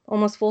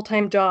almost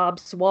full-time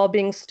jobs while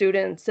being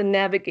students and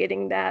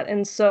navigating that.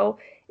 And so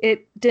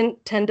it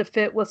didn't tend to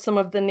fit with some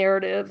of the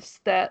narratives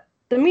that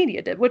the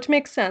media did, which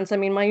makes sense. I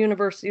mean, my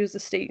university was a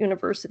state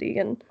university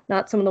and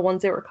not some of the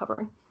ones they were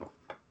covering.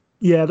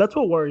 Yeah, that's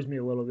what worries me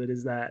a little bit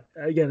is that,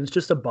 again, it's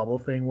just a bubble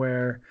thing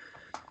where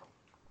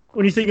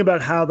when you think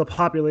about how the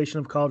population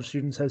of college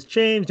students has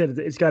changed and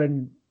it's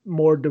gotten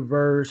more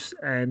diverse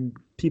and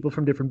people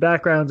from different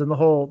backgrounds and the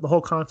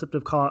whole concept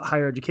of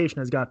higher education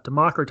has got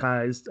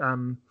democratized,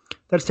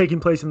 that's taking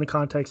place in the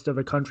context of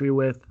a country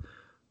with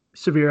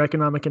severe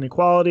economic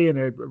inequality and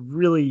a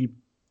really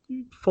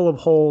full of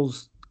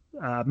holes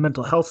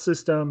mental health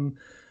system.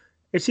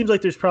 It seems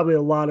like there's probably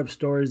a lot of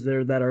stories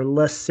there that are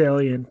less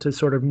salient to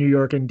sort of New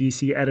York and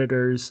DC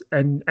editors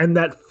and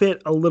that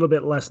fit a little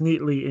bit less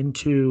neatly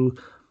into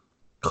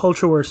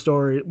culture war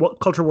stories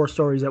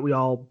that we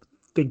all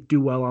think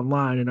do well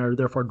online and are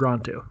therefore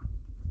drawn to.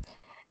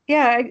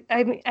 Yeah,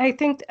 I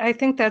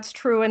think that's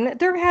true. And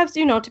there has,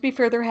 to be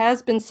fair, there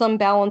has been some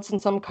balance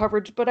and some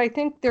coverage, but I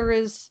think there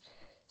is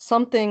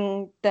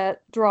something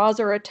that draws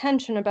our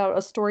attention about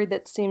a story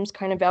that seems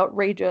kind of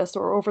outrageous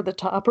or over the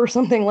top or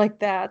something like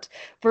that,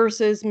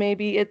 versus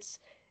maybe it's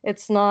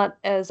not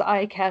as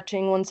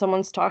eye-catching when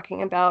someone's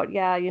talking about,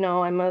 yeah,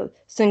 I'm a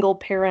single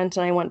parent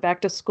and I went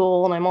back to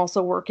school and I'm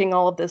also working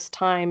all of this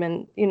time.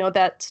 And,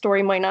 that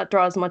story might not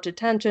draw as much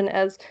attention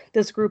as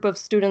this group of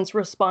students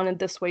responded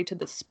this way to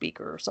the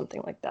speaker or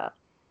something like that.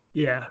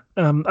 Yeah.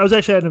 I was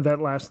actually at an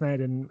event last night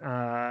and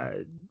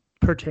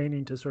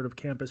pertaining to sort of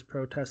campus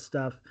protest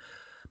stuff.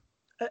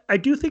 I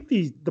do think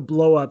the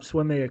blow-ups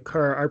when they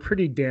occur are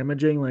pretty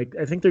damaging. Like,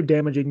 I think they're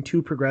damaging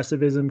to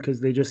progressivism because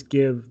they just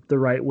give the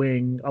right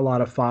wing a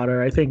lot of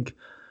fodder. I think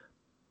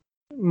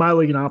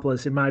Milo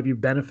Yiannopoulos, in my view,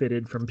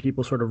 benefited from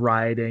people sort of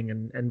rioting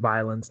and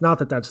violence. Not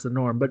that that's the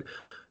norm, but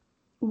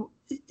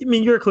I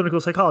mean, you're a clinical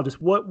psychologist.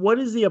 What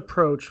is the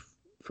approach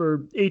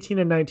for 18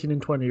 and 19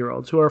 and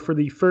 20-year-olds who are for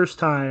the first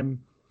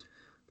time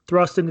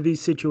thrust into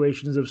these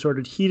situations of sort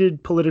of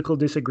heated political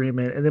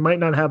disagreement, and they might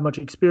not have much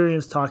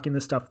experience talking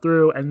this stuff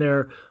through, and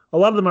a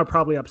lot of them are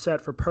probably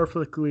upset for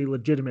perfectly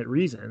legitimate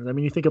reasons. I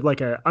mean, you think of like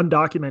an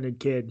undocumented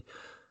kid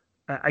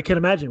I can't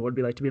imagine what it would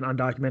be like to be an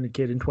undocumented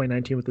kid in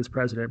 2019 with this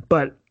president.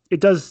 But it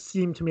does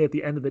seem to me at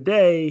the end of the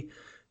day,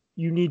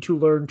 you need to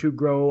learn to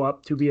grow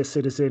up to be a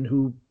citizen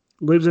who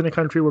lives in a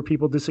country where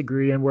people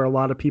disagree and where a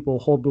lot of people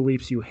hold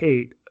beliefs you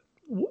hate.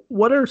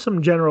 What are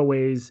some general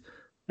ways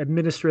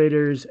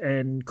administrators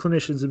and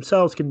clinicians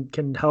themselves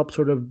can help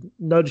sort of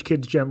nudge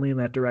kids gently in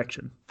that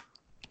direction?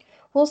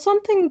 Well,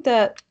 something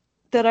that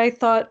I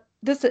thought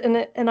this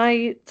and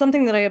I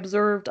something that I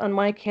observed on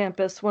my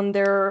campus when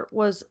there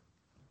was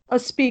a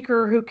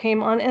speaker who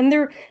came on, and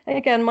there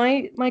again,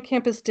 my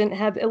campus didn't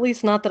have, at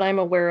least not that I'm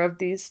aware of,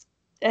 these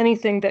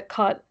anything that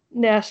caught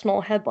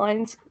national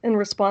headlines in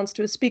response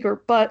to a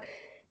speaker, but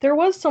there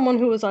was someone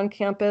who was on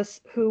campus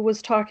who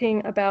was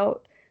talking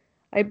about,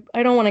 I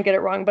don't want to get it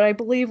wrong, but I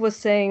believe was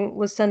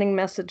sending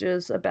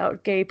messages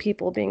about gay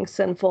people being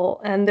sinful,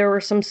 and there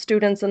were some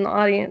students in the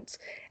audience.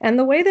 And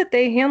the way that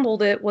they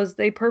handled it was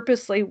they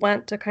purposely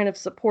went to kind of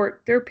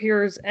support their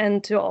peers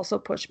and to also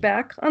push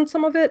back on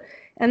some of it.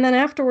 And then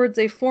afterwards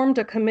they formed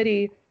a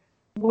committee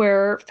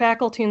where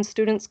faculty and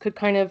students could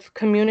kind of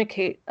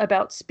communicate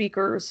about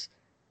speakers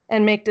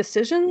and make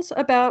decisions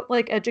about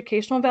like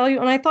educational value.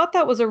 And I thought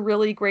that was a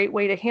really great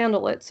way to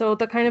handle it. So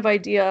the kind of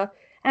idea,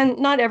 and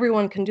not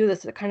everyone can do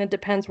this, it kind of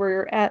depends where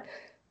you're at,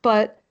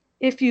 but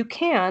if you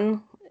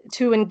can,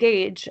 to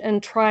engage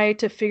and try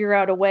to figure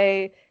out a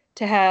way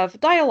to have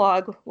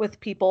dialogue with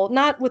people,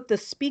 not with the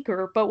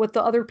speaker, but with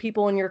the other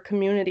people in your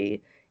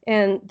community,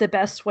 and the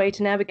best way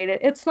to navigate it.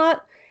 It's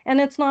not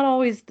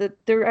always that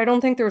there, I don't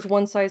think there's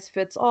one size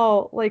fits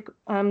all. Like,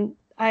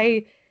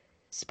 I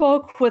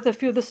spoke with a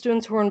few of the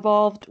students who were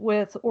involved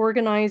with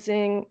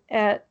organizing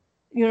at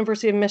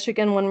University of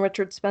Michigan when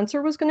Richard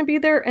Spencer was going to be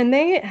there, and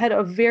they had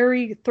a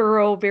very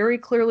thorough, very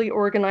clearly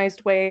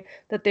organized way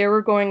that they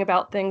were going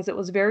about things. It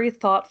was very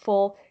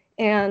thoughtful,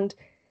 and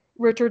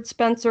Richard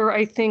Spencer,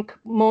 I think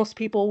most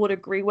people would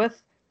agree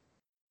with,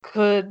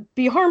 could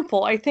be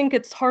harmful. I think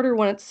it's harder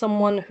when it's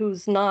someone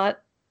who's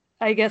not,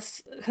 I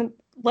guess,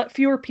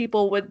 fewer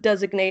people would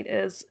designate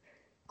as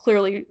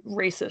clearly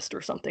racist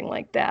or something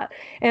like that.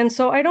 And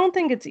so I don't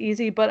think it's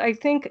easy, but I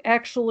think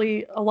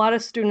actually a lot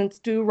of students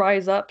do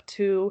rise up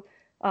to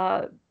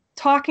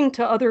talking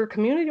to other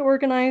community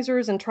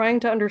organizers and trying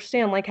to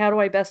understand, like, how do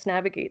I best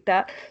navigate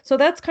that? So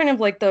that's kind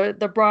of like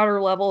the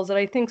broader levels that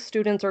I think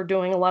students are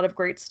doing a lot of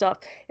great stuff.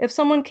 If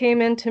someone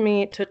came in to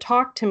me to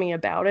talk to me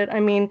about it, I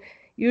mean,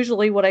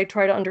 usually what I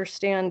try to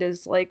understand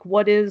is like,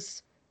 what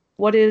is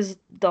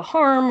the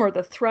harm or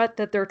the threat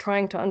that they're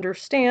trying to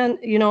understand,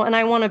 and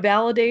I want to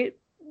validate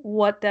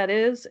what that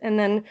is, and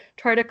then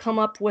try to come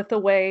up with a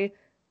way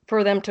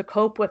for them to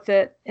cope with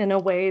it in a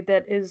way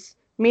that is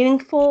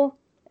meaningful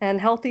and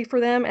healthy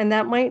for them. And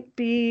that might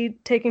be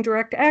taking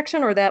direct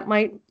action, or that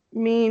might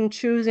mean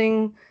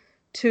choosing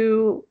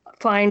to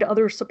find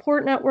other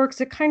support networks.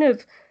 It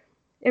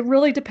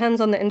really depends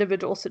on the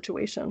individual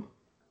situation.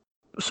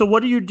 So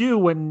what do you do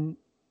when,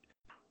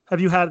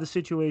 have you had the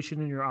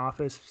situation in your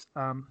office?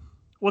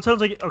 Well, it sounds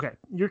like, okay,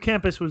 your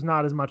campus was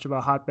not as much of a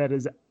hotbed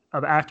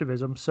of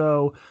activism.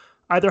 So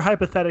either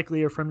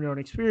hypothetically or from your own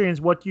experience,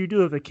 what do you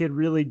do if a kid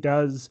really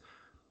does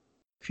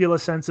feel a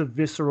sense of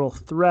visceral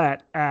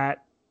threat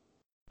at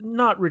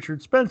not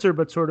Richard Spencer,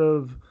 but sort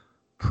of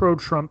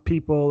pro-Trump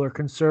people or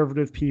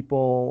conservative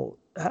people?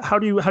 How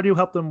do you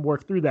help them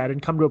work through that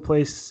and come to a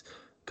place,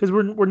 because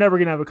we're never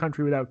going to have a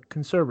country without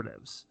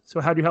conservatives. So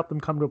how do you help them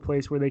come to a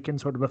place where they can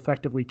sort of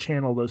effectively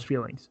channel those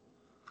feelings?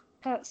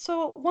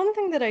 So one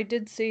thing that I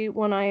did see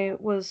when I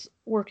was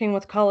working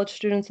with college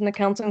students in the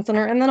counseling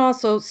center, and then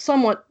also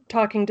somewhat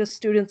talking to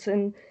students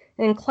in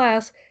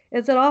class,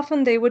 is that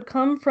often they would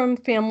come from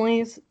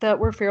families that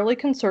were fairly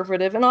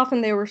conservative, and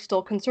often they were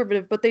still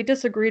conservative, but they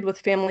disagreed with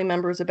family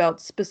members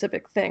about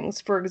specific things.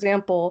 For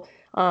example,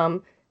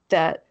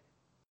 that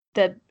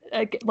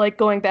like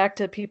going back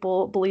to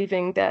people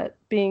believing that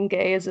being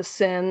gay is a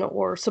sin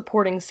or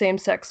supporting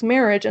same-sex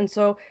marriage. And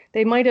so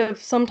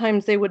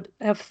sometimes they would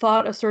have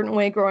thought a certain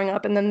way growing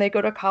up, and then they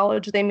go to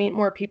college, they meet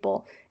more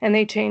people, and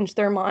they change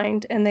their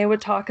mind, and they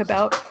would talk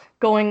about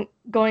going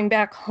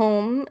back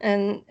home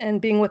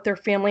and being with their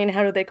family, and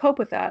how do they cope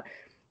with that.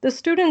 The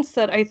students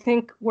that I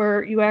think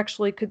where you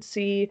actually could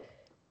see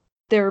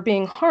there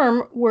being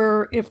harm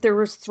were if there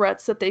was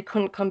threats that they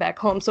couldn't come back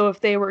home. So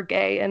if they were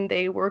gay and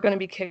they were going to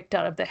be kicked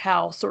out of the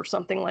house or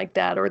something like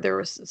that, or there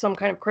was some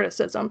kind of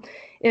criticism.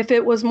 If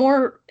it was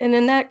more, and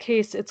in that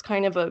case, it's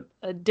kind of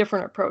a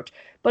different approach.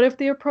 But if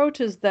the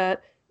approach is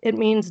that it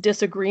means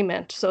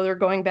disagreement, so they're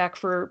going back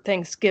for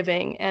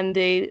Thanksgiving and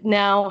they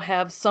now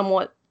have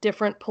somewhat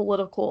different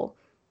political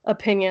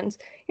opinions,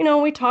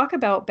 we talk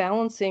about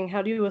balancing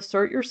how do you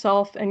assert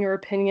yourself and your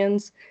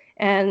opinions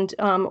and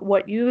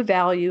what you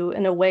value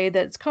in a way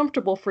that's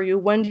comfortable for you.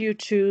 When do you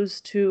choose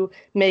to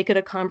make it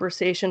a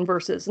conversation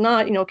versus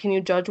not? Can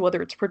you judge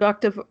whether it's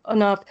productive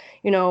enough?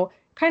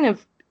 Kind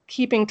of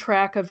keeping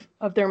track of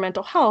their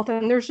mental health.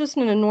 And there's just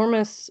an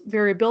enormous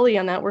variability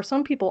on that, where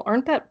some people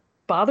aren't that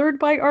bothered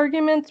by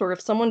arguments, or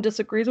if someone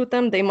disagrees with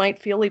them, they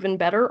might feel even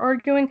better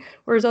arguing,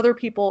 whereas other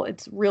people,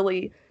 it's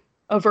really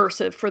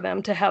aversive for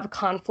them to have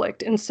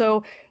conflict. And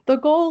so the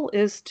goal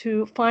is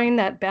to find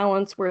that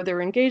balance where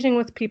they're engaging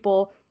with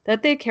people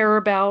that they care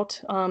about.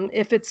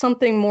 If it's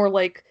something more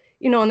like,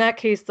 in that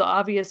case, the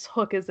obvious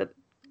hook is that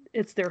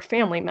it's their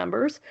family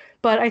members.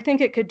 But I think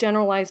it could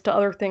generalize to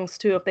other things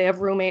too. If they have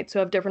roommates who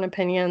have different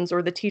opinions,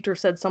 or the teacher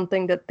said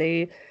something that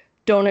they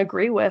don't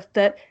agree with,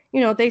 that,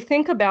 they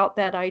think about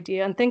that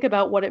idea and think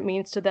about what it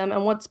means to them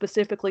and what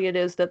specifically it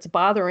is that's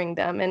bothering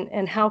them,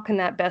 and how can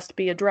that best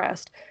be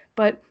addressed.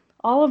 But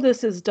all of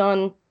this is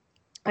done,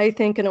 I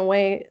think, in a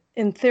way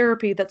in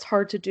therapy that's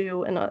hard to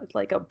do in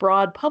a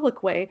broad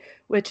public way,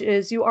 which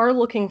is you are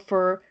looking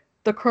for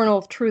the kernel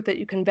of truth that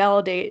you can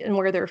validate and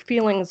where their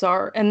feelings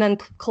are, and then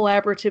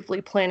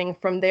collaboratively planning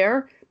from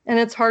there. And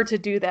it's hard to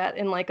do that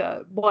in like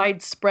a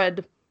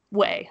widespread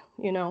way.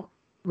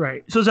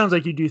 Right. So it sounds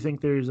like you do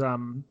think there's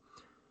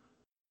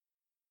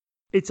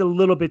it's a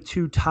little bit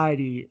too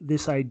tidy,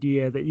 this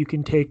idea that you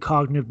can take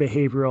cognitive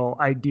behavioral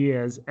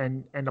ideas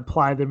and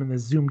apply them in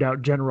this zoomed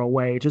out general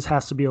way. It just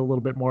has to be a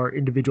little bit more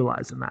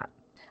individualized than that.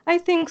 I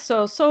think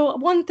so. So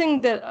one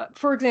thing that,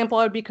 for example,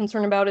 I would be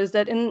concerned about is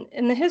that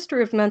in the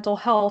history of mental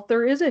health,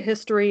 there is a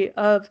history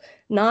of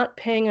not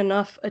paying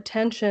enough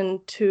attention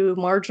to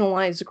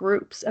marginalized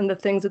groups and the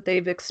things that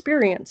they've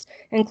experienced,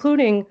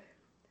 including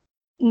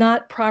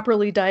not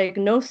properly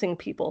diagnosing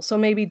people. So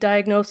maybe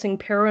diagnosing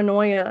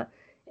paranoia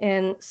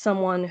in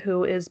someone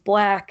who is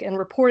Black and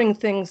reporting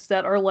things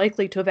that are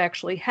likely to have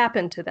actually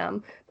happened to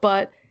them.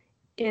 But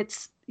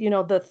it's,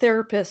 the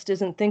therapist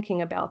isn't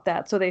thinking about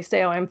that. So they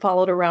say, oh, I'm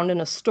followed around in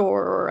a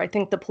store, or I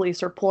think the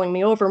police are pulling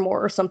me over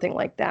more, or something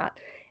like that.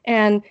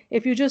 And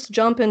if you just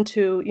jump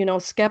into,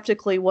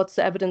 skeptically, what's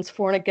the evidence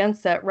for and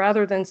against that,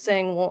 rather than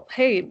saying, well,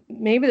 hey,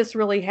 maybe this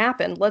really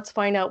happened, let's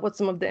find out what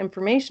some of the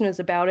information is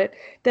about it,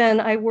 then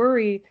I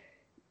worry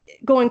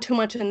going too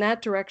much in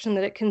that direction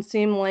that it can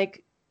seem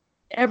like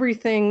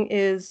everything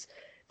is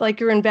like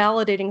you're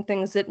invalidating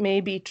things that may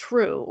be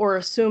true, or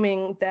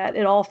assuming that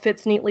it all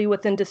fits neatly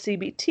within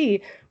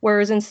CBT,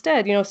 whereas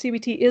instead,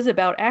 CBT is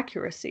about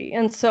accuracy.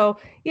 And so,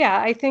 yeah,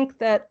 I think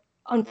that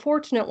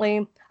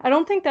unfortunately, I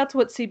don't think that's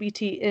what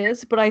CBT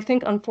is, but I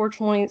think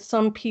unfortunately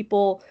some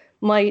people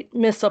might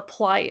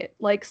misapply it,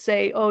 like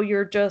say, oh,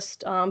 you're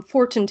just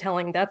fortune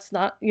telling. That's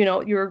not,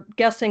 you're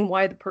guessing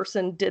why the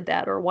person did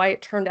that or why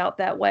it turned out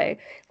that way,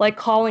 like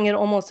calling it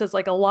almost as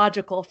like a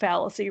logical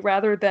fallacy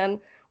rather than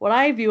what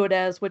I view it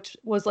as, which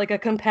was like a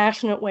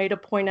compassionate way to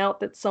point out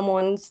that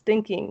someone's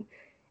thinking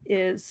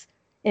is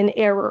in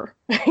error.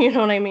 You know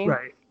what I mean?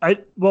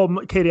 Right. Well,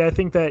 Katie, I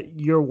think that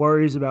your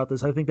worries about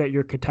this, I think that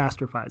you're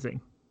catastrophizing.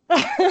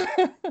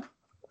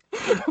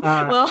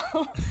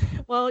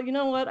 Well, you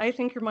know what? I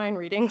think you're mind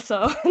reading,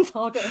 so it's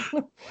all good.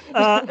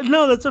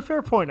 No, that's a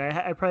fair point.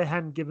 I probably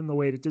hadn't given the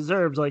weight it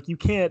deserves. Like, you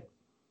can't,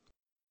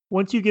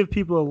 once you give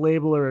people a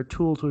label or a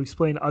tool to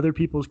explain other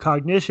people's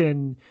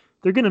cognition,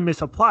 they're going to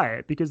misapply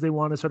it because they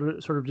want to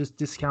sort of just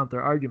discount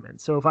their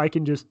argument. So if I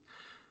can just,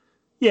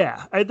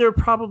 there are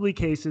probably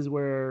cases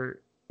where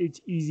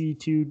it's easy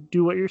to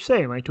do what you're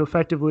saying, like to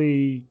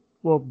effectively,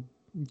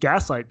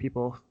 gaslight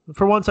people.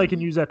 For once, I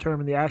can use that term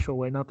in the actual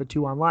way, not the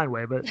too online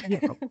way. But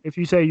if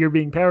you say you're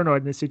being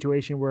paranoid in a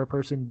situation where a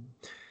person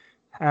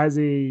has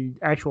a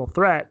actual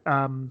threat,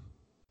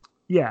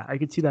 I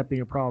could see that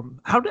being a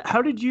problem.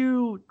 How did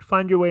you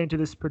find your way into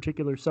this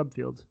particular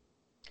subfield?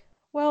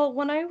 Well,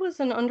 when I was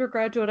an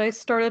undergraduate, I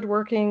started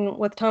working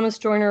with Thomas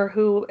Joyner,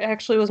 who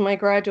actually was my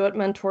graduate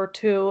mentor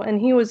too,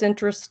 and he was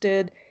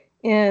interested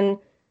in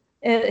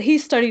he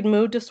studied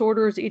mood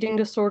disorders, eating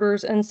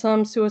disorders, and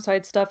some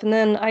suicide stuff. And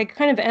then I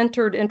kind of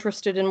entered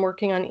interested in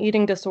working on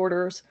eating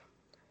disorders,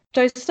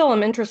 which I still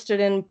am interested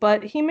in.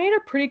 But he made a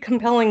pretty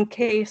compelling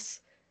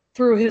case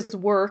through his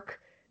work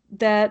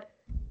that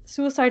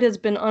suicide has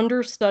been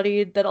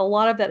understudied, that a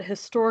lot of that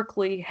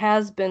historically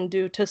has been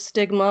due to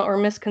stigma or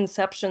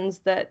misconceptions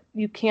that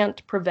you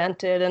can't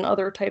prevent it and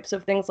other types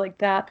of things like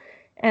that.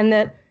 And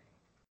that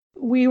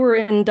we were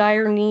in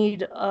dire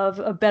need of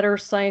a better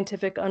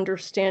scientific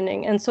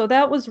understanding. And so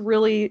that was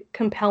really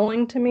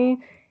compelling to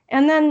me.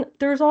 And then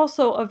there's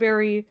also a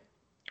very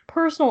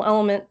personal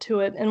element to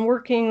it, and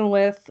working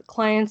with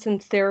clients in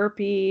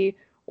therapy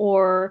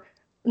or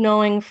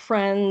knowing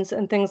friends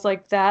and things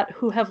like that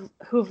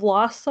who've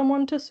lost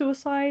someone to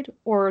suicide,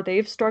 or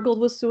they've struggled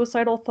with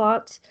suicidal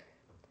thoughts.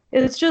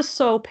 It's just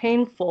so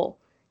painful.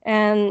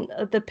 And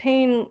the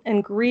pain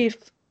and grief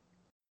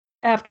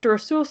after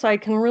suicide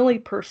can really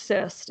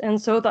persist.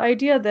 And so the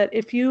idea that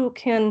if you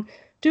can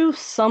do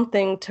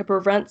something to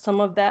prevent some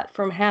of that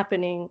from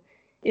happening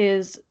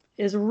is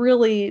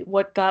really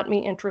what got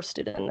me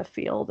interested in the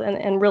field,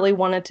 and really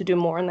wanted to do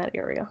more in that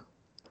area.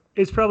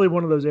 It's probably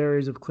one of those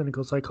areas of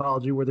clinical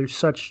psychology where there's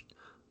such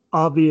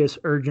obvious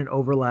urgent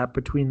overlap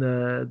between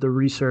the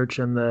research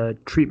and the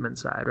treatment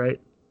side, right?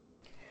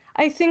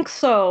 I think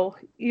so.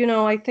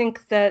 I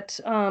think that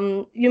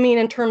you mean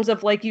in terms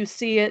of like you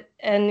see it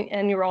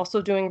and you're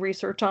also doing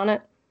research on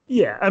it?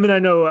 Yeah. I mean, I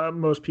know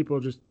most people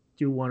just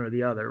do one or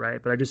the other,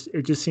 right? But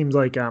it just seems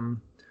like, I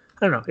don't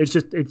know.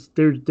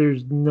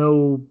 There's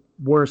no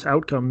worse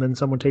outcome than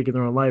someone taking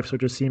their own life. So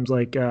it just seems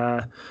like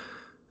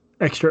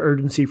extra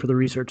urgency for the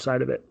research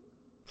side of it.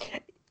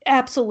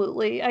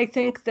 Absolutely. I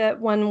think that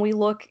when you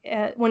look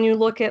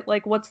at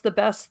like what's the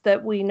best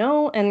that we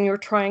know and you're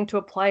trying to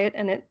apply it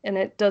and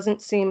it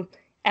doesn't seem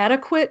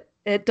adequate,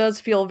 it does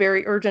feel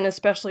very urgent,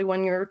 especially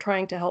when you're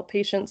trying to help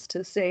patients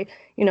to say,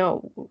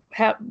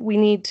 we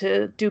need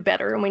to do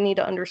better and we need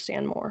to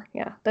understand more.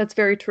 Yeah, that's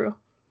very true.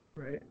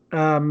 Right.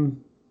 Are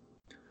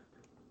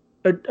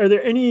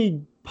there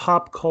any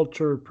pop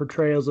culture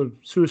portrayals of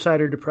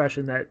suicide or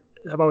depression that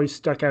have always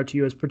stuck out to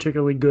you as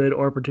particularly good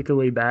or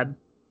particularly bad?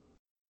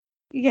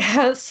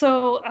 Yeah,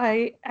 so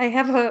I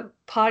have a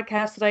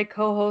podcast that I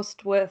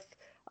co-host with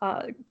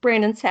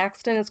Brandon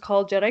Saxton. It's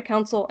called Jedi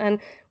Council, and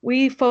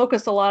we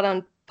focus a lot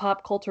on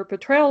pop culture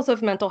portrayals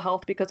of mental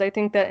health because I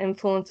think that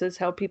influences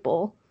how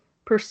people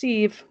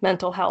perceive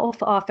mental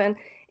health often.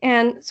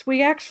 And so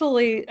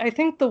I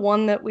think the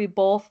one that we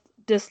both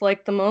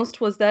disliked the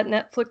most was that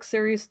Netflix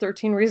series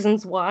 13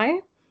 Reasons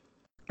Why.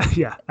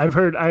 Yeah, I've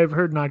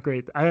heard not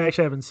great. I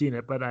actually haven't seen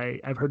it, but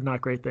I've heard not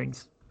great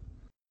things.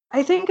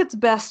 I think it's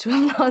best to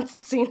have not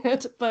seen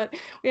it, but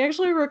we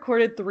actually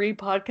recorded 3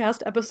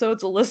 podcast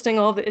episodes listing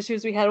all the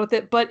issues we had with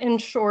it. But in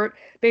short,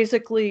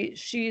 basically,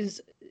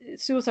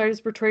 suicide is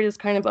portrayed as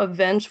kind of a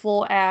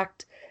vengeful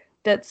act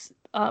that's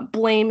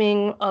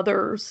blaming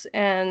others,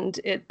 and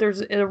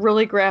there's a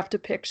really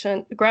graphic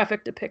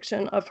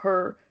depiction of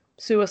her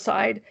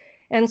suicide,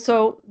 and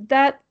so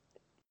that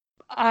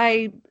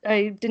I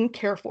didn't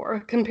care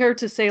for compared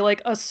to say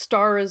like A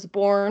Star Is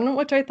Born,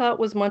 which I thought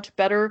was much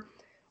better,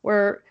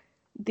 where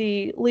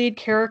the lead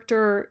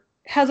character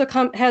has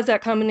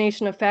that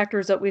combination of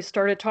factors that we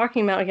started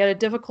talking about. He had a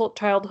difficult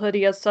childhood.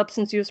 He has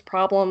substance use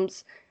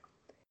problems.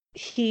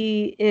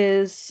 He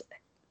is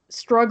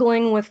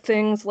struggling with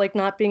things like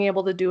not being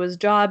able to do his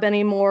job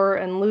anymore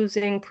and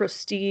losing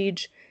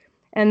prestige.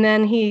 And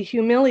then he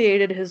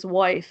humiliated his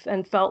wife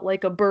and felt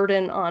like a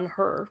burden on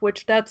her,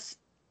 which that's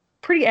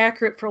pretty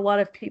accurate for a lot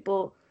of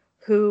people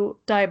who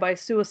die by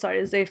suicide,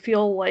 is they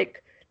feel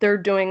like they're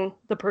doing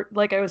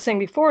like I was saying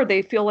before,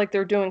 they feel like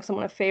they're doing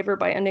someone a favor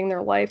by ending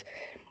their life.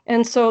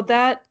 And so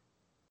that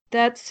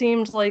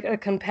seemed like a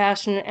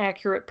compassionate,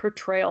 accurate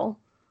portrayal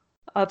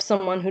of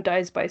someone who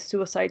dies by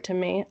suicide to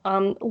me.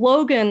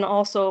 Logan,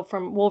 also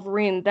from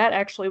Wolverine, that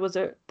actually was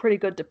a pretty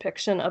good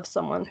depiction of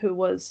someone who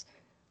was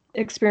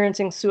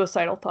experiencing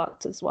suicidal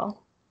thoughts as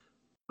well.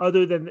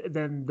 Other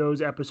than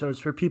those episodes,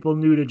 for people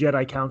new to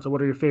Jedi Council,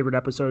 what are your favorite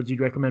episodes you'd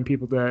recommend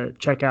people to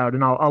check out?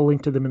 And I'll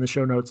link to them in the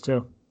show notes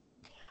too.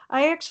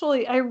 I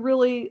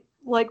really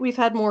like, we've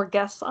had more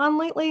guests on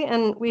lately,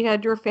 and we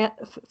had your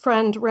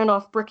friend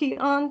Randolph Brickey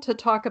on to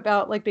talk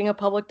about like being a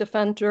public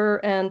defender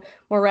and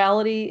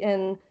morality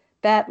in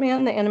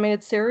Batman, the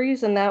animated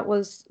series. And that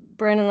was,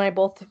 Brandon and I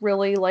both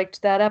really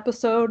liked that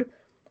episode.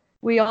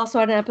 We also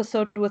had an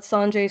episode with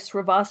Sanjay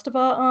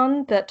Srivastava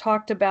on that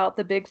talked about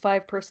the big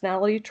 5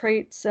 personality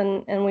traits,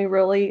 and we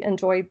really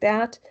enjoyed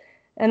that.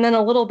 And then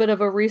a little bit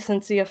of a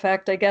recency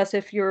effect, I guess,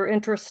 if you're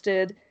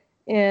interested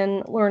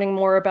in learning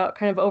more about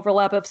kind of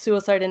overlap of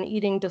suicide and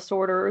eating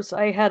disorders.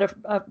 I had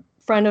a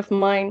friend of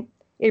mine,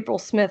 April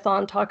Smith,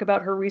 on talk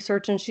about her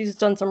research, and she's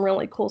done some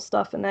really cool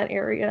stuff in that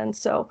area. And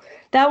so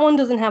that one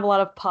doesn't have a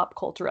lot of pop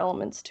culture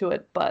elements to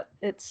it, but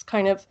it's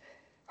kind of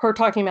her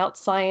talking about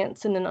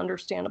science in an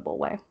understandable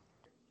way.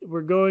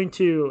 We're going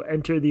to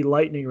enter the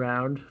lightning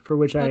round, for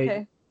which Okay.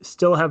 I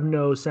still have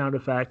no sound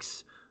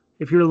effects.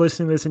 If you're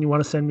listening to this and you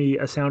want to send me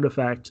a sound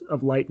effect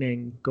of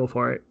lightning, go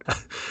for it.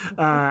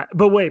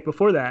 But wait,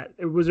 before that,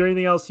 was there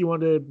anything else you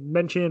wanted to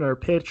mention or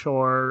pitch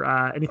or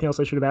anything else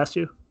I should have asked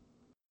you?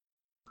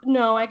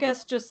 No, I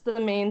guess just the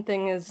main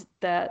thing is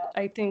that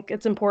I think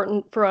it's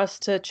important for us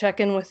to check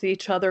in with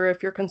each other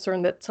if you're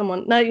concerned that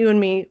someone, not you and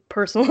me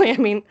personally, I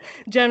mean,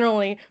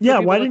 generally, for Yeah,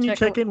 why people to didn't you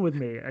check in. in with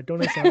me?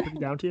 Don't I sound pretty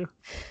down to you?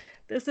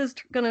 This is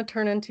going to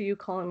turn into you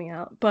calling me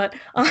out. But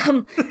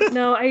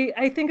no,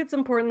 I think it's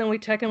important that we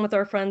check in with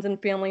our friends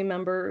and family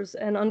members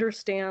and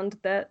understand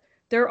that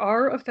there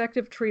are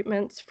effective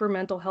treatments for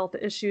mental health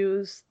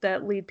issues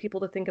that lead people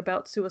to think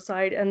about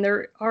suicide. And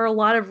there are a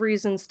lot of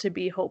reasons to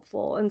be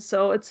hopeful. And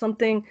so it's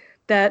something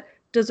that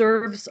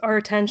deserves our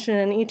attention.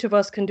 And each of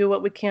us can do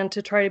what we can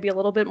to try to be a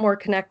little bit more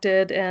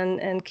connected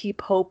and keep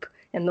hope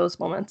in those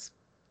moments.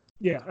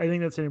 Yeah, I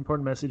think that's an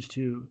important message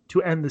to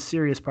end the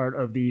serious part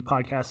of the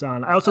podcast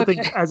on. I also think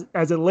Okay.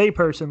 as a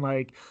layperson,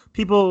 like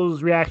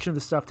people's reaction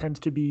to stuff tends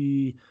to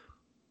be,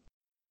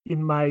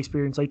 in my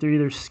experience, like they're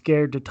either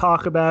scared to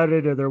talk about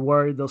it or they're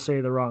worried they'll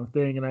say the wrong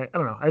thing. And I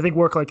don't know. I think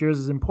work like yours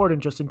is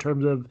important just in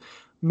terms of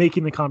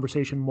making the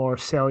conversation more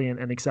salient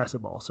and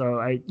accessible.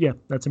 So yeah,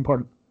 that's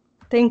important.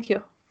 Thank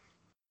you.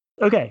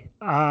 Okay.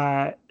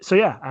 So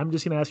yeah, I'm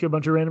just going to ask you a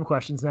bunch of random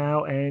questions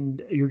now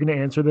and you're going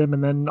to answer them.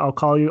 And then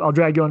I'll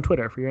drag you on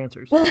Twitter for your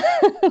answers.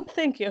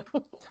 Thank you.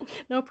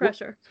 No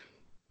pressure.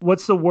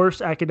 What's the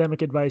worst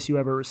academic advice you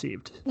ever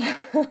received?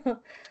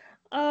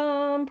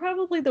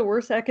 Probably the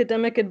worst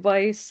academic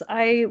advice.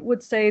 I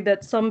would say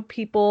that some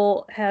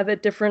people have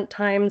at different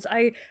times.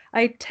 I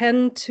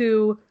tend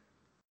to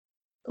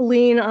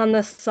lean on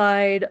the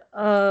side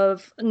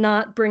of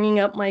not bringing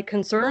up my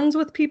concerns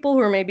with people who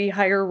are maybe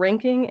higher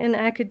ranking in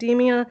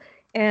academia.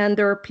 And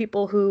there are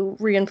people who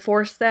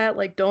reinforce that,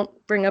 like, don't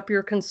bring up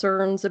your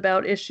concerns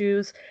about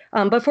issues.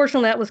 But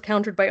fortunately, that was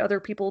countered by other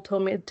people who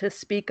told me to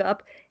speak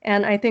up.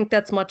 And I think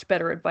that's much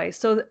better advice.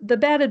 So the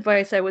bad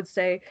advice I would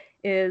say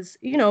is,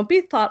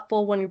 be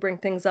thoughtful when you bring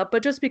things up.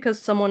 But just because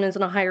someone is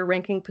in a higher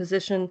ranking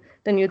position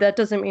than you, that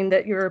doesn't mean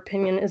that your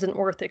opinion isn't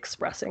worth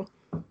expressing.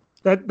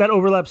 That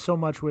overlaps so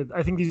much with,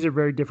 I think these are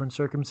very different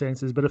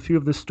circumstances, but a few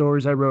of the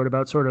stories I wrote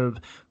about sort of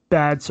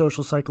bad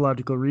social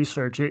psychological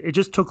research, it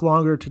just took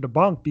longer to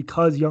debunk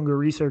because younger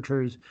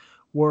researchers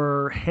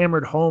were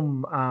hammered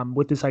home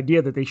with this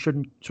idea that they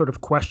shouldn't sort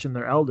of question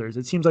their elders.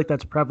 It seems like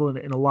that's prevalent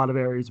in a lot of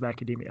areas of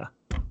academia.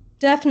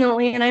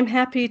 Definitely, and I'm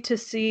happy to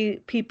see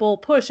people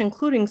push,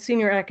 including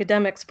senior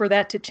academics, for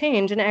that to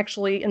change and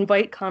actually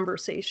invite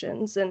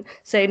conversations and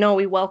say, no,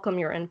 we welcome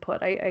your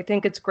input. I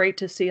think it's great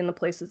to see in the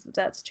places that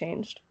that's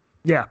changed.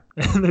 Yeah,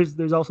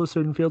 there's also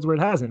certain fields where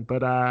it hasn't, but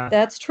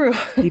That's true.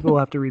 people will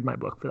have to read my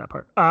book for that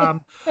part.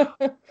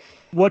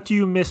 What do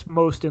you miss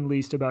most and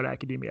least about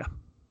academia?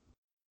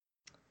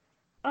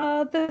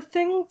 The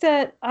thing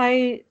that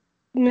I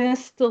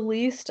miss the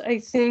least, I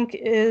think,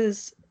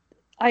 is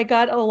I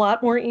got a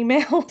lot more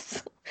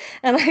emails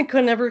and I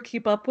could never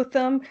keep up with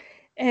them.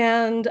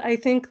 And I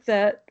think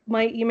that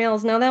my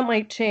emails, now that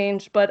might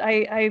change, but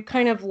I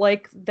kind of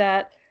like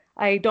that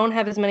I don't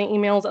have as many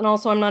emails. And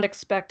also, I'm not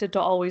expected to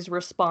always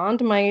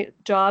respond. My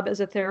job as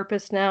a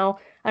therapist now,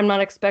 I'm not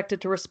expected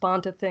to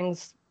respond to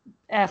things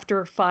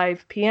after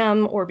 5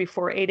 p.m. or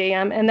before 8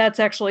 a.m. And that's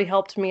actually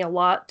helped me a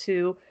lot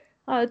to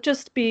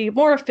just be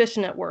more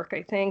efficient at work,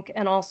 I think,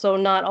 and also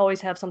not always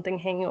have something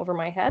hanging over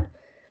my head.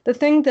 The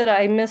thing that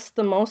I miss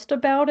the most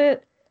about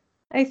it,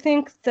 I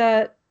think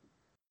that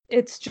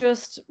it's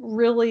just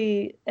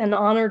really an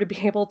honor to be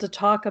able to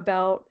talk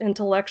about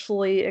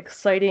intellectually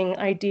exciting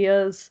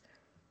ideas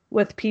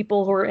with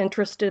people who are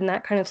interested in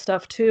that kind of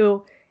stuff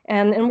too.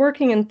 And in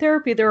working in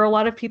therapy, there are a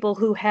lot of people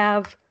who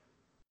have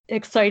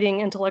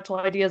exciting intellectual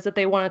ideas that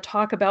they want to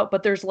talk about,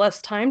 but there's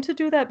less time to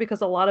do that because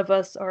a lot of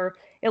us are,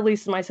 at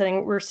least in my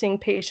setting, we're seeing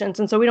patients.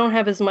 And so we don't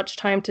have as much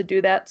time to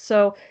do that.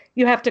 So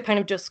you have to kind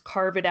of just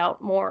carve it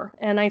out more.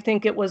 And I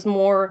think it was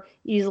more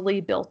easily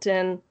built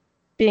in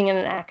being in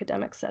an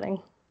academic setting.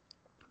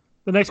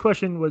 The next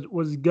question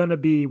was gonna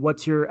be,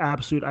 what's your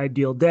absolute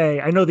ideal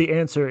day? I know the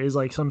answer is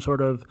like some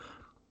sort of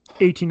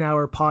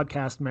 18-hour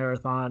podcast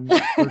marathon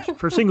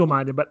for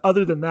Singal-Minded, but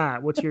other than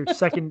that, what's your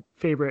second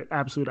favorite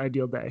absolute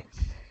ideal day?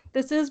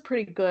 This is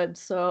pretty good.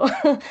 So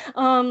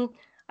um,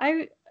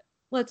 I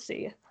let's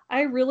see.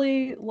 I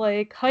really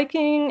like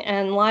hiking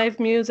and live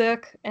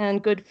music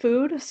and good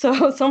food.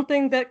 So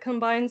something that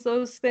combines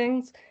those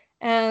things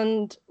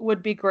and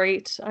would be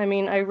great. I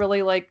mean, I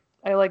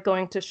like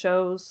going to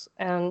shows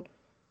and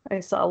I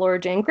saw Laura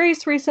Jane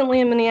Grace recently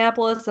in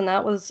Minneapolis and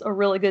that was a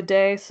really good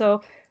day.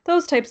 So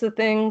those types of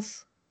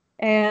things.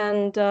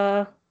 And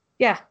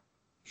yeah.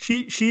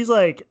 She's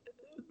like,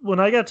 when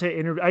I got to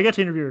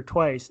interview her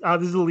twice.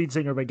 This is the lead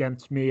singer of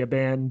Against Me, a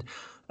band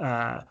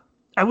I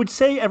would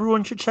say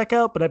everyone should check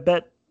out, but I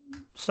bet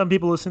some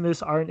people listening to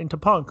this aren't into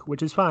punk,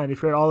 which is fine.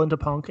 If you're all into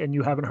punk and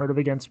you haven't heard of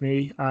Against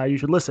Me, you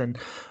should listen.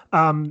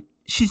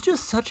 She's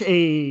just such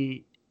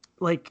a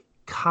like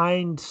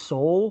kind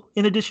soul,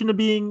 in addition to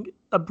being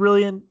a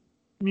brilliant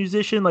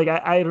musician. Like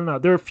I don't know.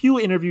 There are a few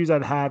interviews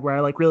I've had where I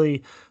like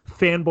really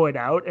fanboyed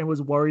out and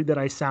was worried that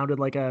I sounded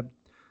like a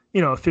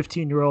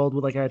 15-year-old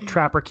with like a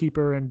trapper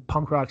keeper and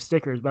punk rock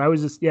stickers. But I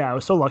was just, yeah, I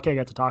was so lucky I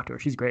got to talk to her.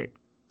 She's great.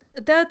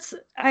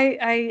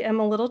 I am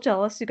a little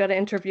jealous. You got to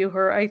interview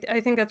her.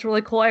 I think that's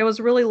really cool. I was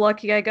really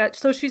lucky.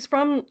 So she's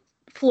from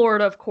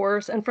Florida, of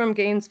course, and from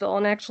Gainesville.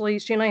 And actually,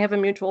 she and I have a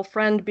mutual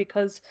friend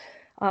because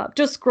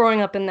just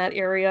growing up in that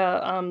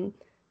area,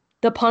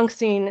 the punk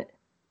scene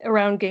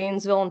around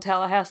Gainesville and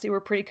Tallahassee were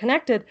pretty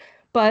connected.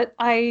 But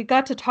I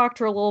got to talk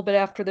to her a little bit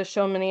after the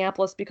show in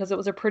Minneapolis because it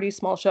was a pretty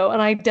small show,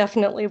 and I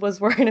definitely was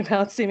worried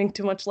about seeming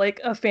too much like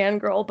a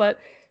fangirl, but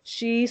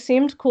she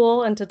seemed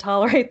cool and to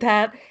tolerate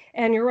that.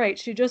 And you're right,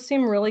 she just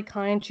seemed really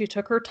kind. She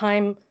took her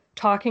time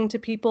talking to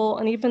people,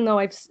 and even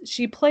though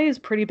she plays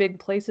pretty big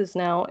places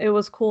now, it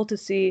was cool to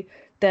see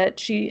that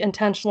she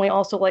intentionally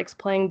also likes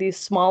playing these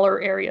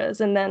smaller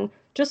areas and then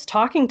just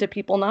talking to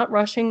people, not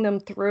rushing them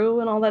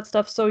through and all that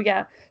stuff. So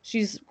yeah,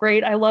 she's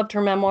great. I loved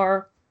her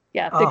memoir.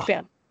 Yeah, big Oh,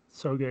 fan.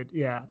 so good.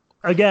 Yeah.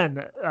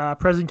 Again,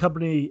 present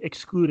company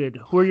excluded.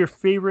 Who are your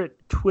favorite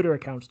Twitter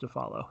accounts to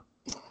follow?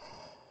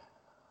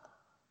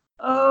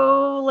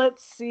 Oh,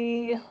 let's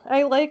see.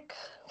 I like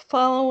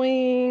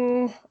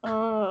following,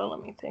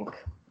 let me think.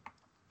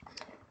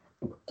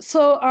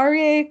 So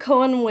Aryeh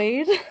Cohen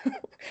Wade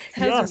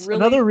has Yes,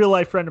 another real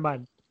life friend of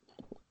mine.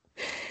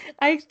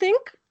 I think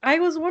I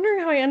was wondering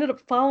how I ended up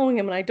following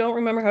him, and I don't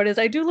remember how it is.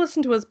 I do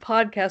listen to his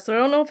podcast, so I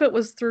don't know if it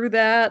was through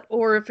that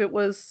or if it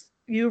was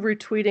you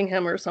retweeting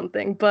him or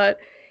something, but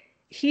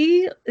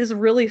he is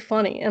really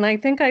funny, and I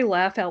think I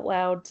laugh out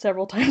loud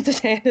several times a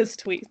day at his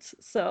tweets.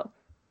 So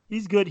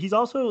He's good. He's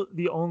also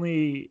the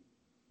only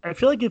I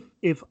feel like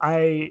if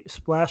I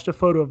splashed a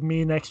photo of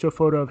me next to a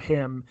photo of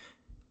him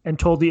and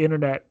told the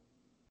internet,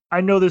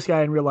 I know this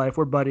guy in real life,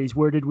 we're buddies,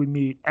 where did we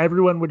meet?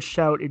 Everyone would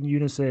shout in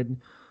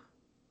unison,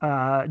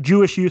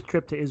 Jewish youth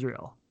trip to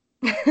Israel.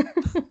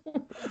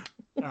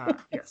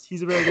 Yes,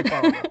 he's a very good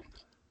follower.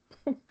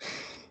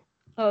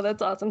 Oh,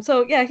 that's awesome.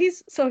 So yeah,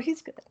 he's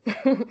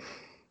good.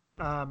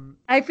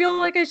 I feel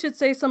like I should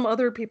say some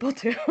other people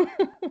too.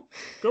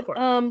 Go for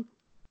it.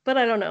 But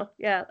I don't know.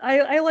 Yeah,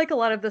 I like a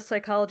lot of the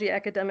psychology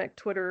academic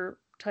Twitter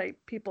type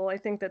people. I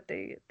think that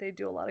they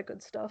do a lot of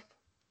good stuff.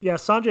 Yeah,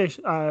 Sanjay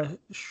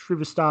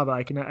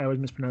Shrivastava, I always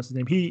mispronounce his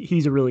name.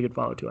 He's a really good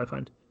follow too, I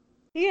find.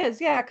 He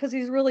is, yeah, because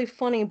he's really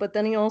funny, but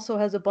then he also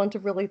has a bunch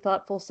of really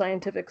thoughtful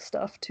scientific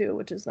stuff too,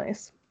 which is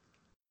nice.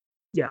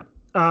 Yeah.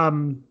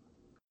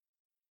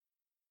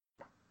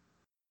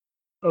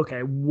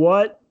 Okay,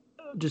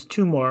 just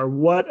two more.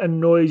 What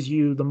annoys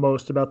you the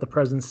most about the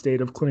present state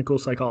of clinical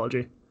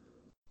psychology?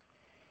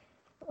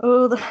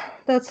 Oh,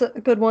 that's a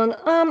good one.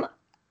 Oh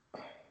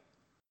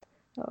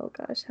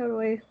gosh, how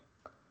do I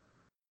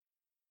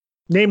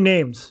name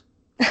names?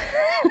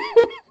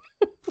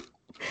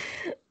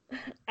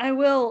 I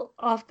will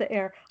off the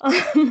air.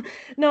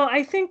 No,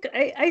 I think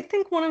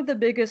one of the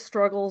biggest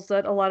struggles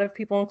that a lot of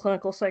people in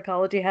clinical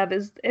psychology have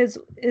is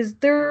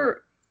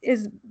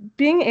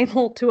being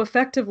able to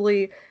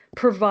effectively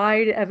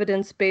provide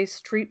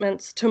evidence-based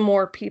treatments to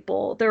more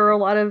people. There are a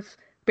lot of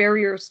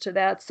barriers to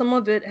that. Some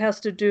of it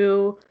has to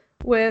do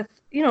with,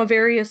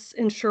 various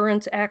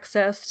insurance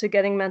access to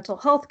getting mental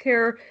health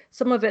care.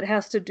 Some of it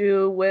has to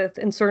do with,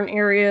 in certain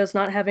areas,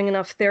 not having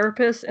enough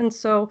therapists. And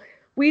so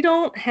we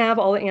don't have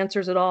all the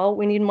answers at all.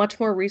 We need much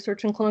more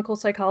research in clinical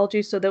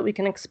psychology so that we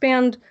can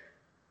expand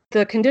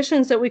the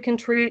conditions that we can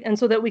treat and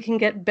so that we can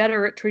get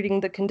better at treating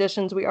the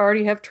conditions we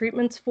already have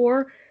treatments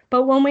for.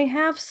 But when we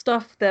have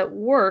stuff that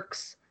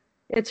works,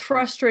 it's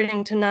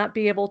frustrating to not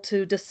be able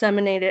to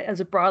disseminate it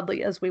as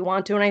broadly as we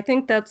want to. And I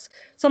think that's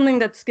something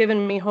that's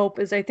given me hope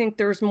is I think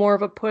there's more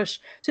of a push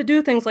to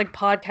do things like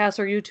podcasts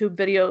or YouTube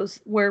videos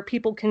where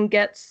people can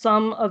get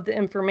some of the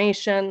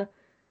information,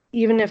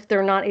 even if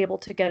they're not able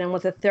to get in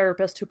with a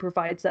therapist who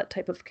provides that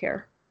type of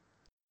care.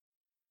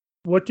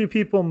 What do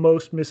people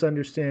most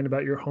misunderstand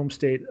about your home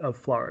state of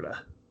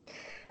Florida?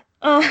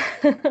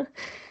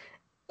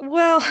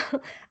 Well,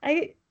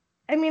 I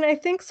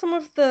think some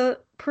of the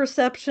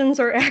perceptions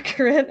are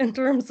accurate in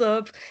terms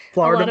of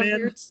Florida a lot Man. Of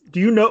weird... Do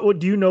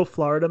you know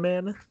Florida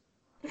Man?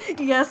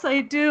 Yes,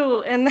 I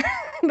do, and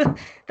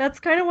that's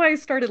kind of why I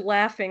started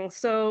laughing.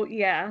 So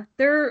yeah,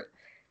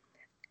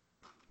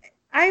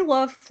 I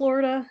love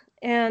Florida,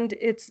 and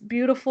it's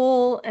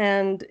beautiful,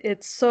 and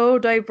it's so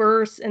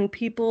diverse in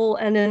people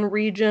and in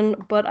region.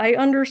 But I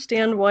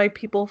understand why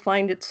people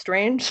find it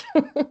strange.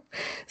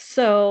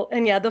 So,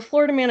 and yeah, the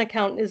Florida Man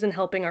account isn't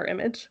helping our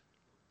image.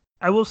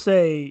 I will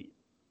say,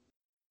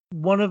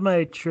 one of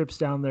my trips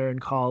down there in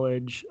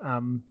college,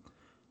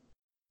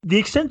 the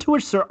extent to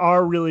which there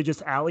are really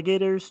just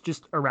alligators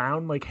just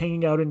around, like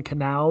hanging out in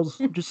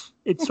canals,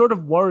 it sort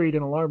of worried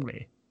and alarmed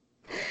me.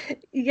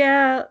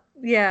 Yeah,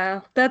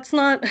 it's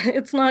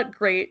not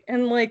great.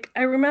 And like,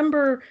 I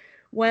remember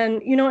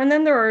when, and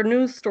then there are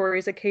news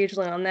stories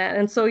occasionally on that.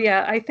 And so,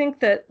 yeah, I think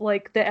that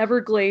like the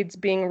Everglades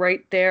being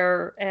right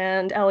there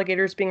and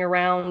alligators being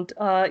around,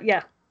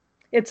 yeah,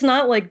 it's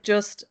not like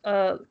just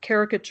a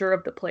caricature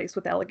of the place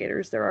with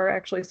alligators. There are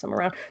actually some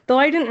around, though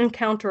I didn't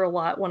encounter a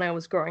lot when I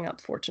was growing up,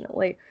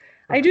 fortunately.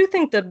 I do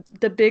think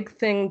the big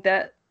thing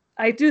that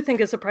I do think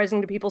is surprising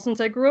to people,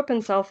 since I grew up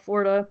in South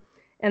Florida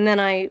and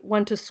then I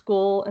went to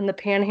school in the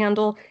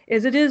Panhandle,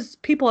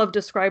 people have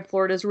described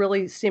Florida as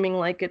really seeming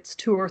like it's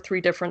 2 or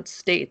 3 different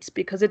states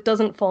because it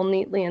doesn't fall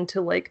neatly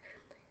into like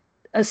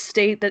a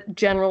state that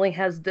generally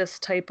has this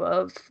type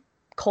of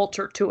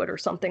culture to it or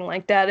something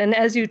like that. And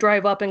as you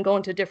drive up and go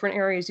into different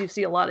areas, you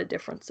see a lot of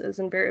differences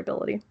and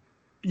variability.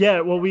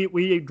 Yeah, well,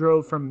 we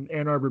drove from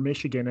Ann Arbor,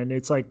 Michigan, and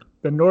it's like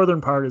the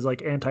northern part is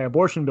like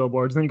anti-abortion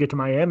billboards. And then you get to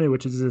Miami,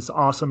 which is this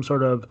awesome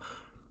sort of,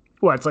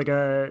 it's like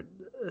a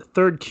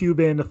third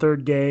Cuban, a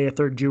third gay, a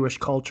third Jewish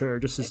culture,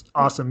 just this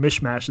awesome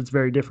mishmash. It's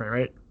very different,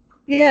 right?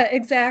 Yeah,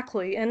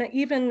 exactly. And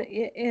even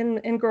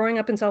in growing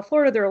up in South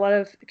Florida, there are a lot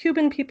of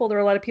Cuban people, there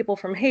are a lot of people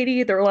from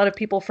Haiti, there are a lot of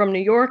people from New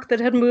York that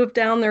had moved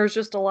down. There's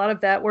just a lot of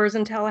that. Whereas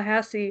in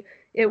Tallahassee,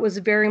 it was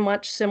very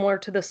much similar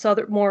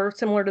to more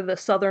similar to the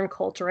southern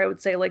culture, I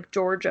would say, like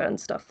Georgia and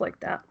stuff like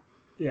that.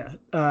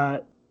 Yeah.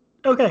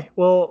 Okay.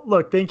 Well,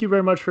 look, thank you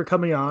very much for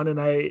coming on. And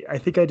I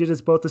think I did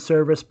us both a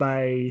service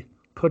by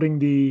putting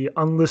the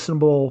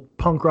unlistenable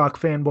punk rock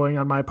fanboying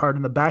on my part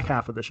in the back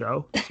half of the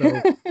show.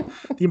 So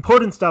the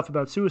important stuff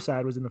about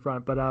suicide was in the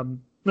front. But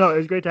no, it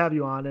was great to have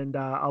you on. And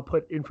I'll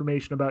put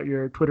information about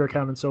your Twitter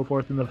account and so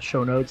forth in the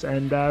show notes.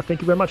 And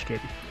thank you very much,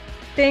 Katie.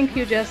 Thank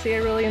you, Jesse. I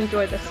really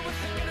enjoyed this.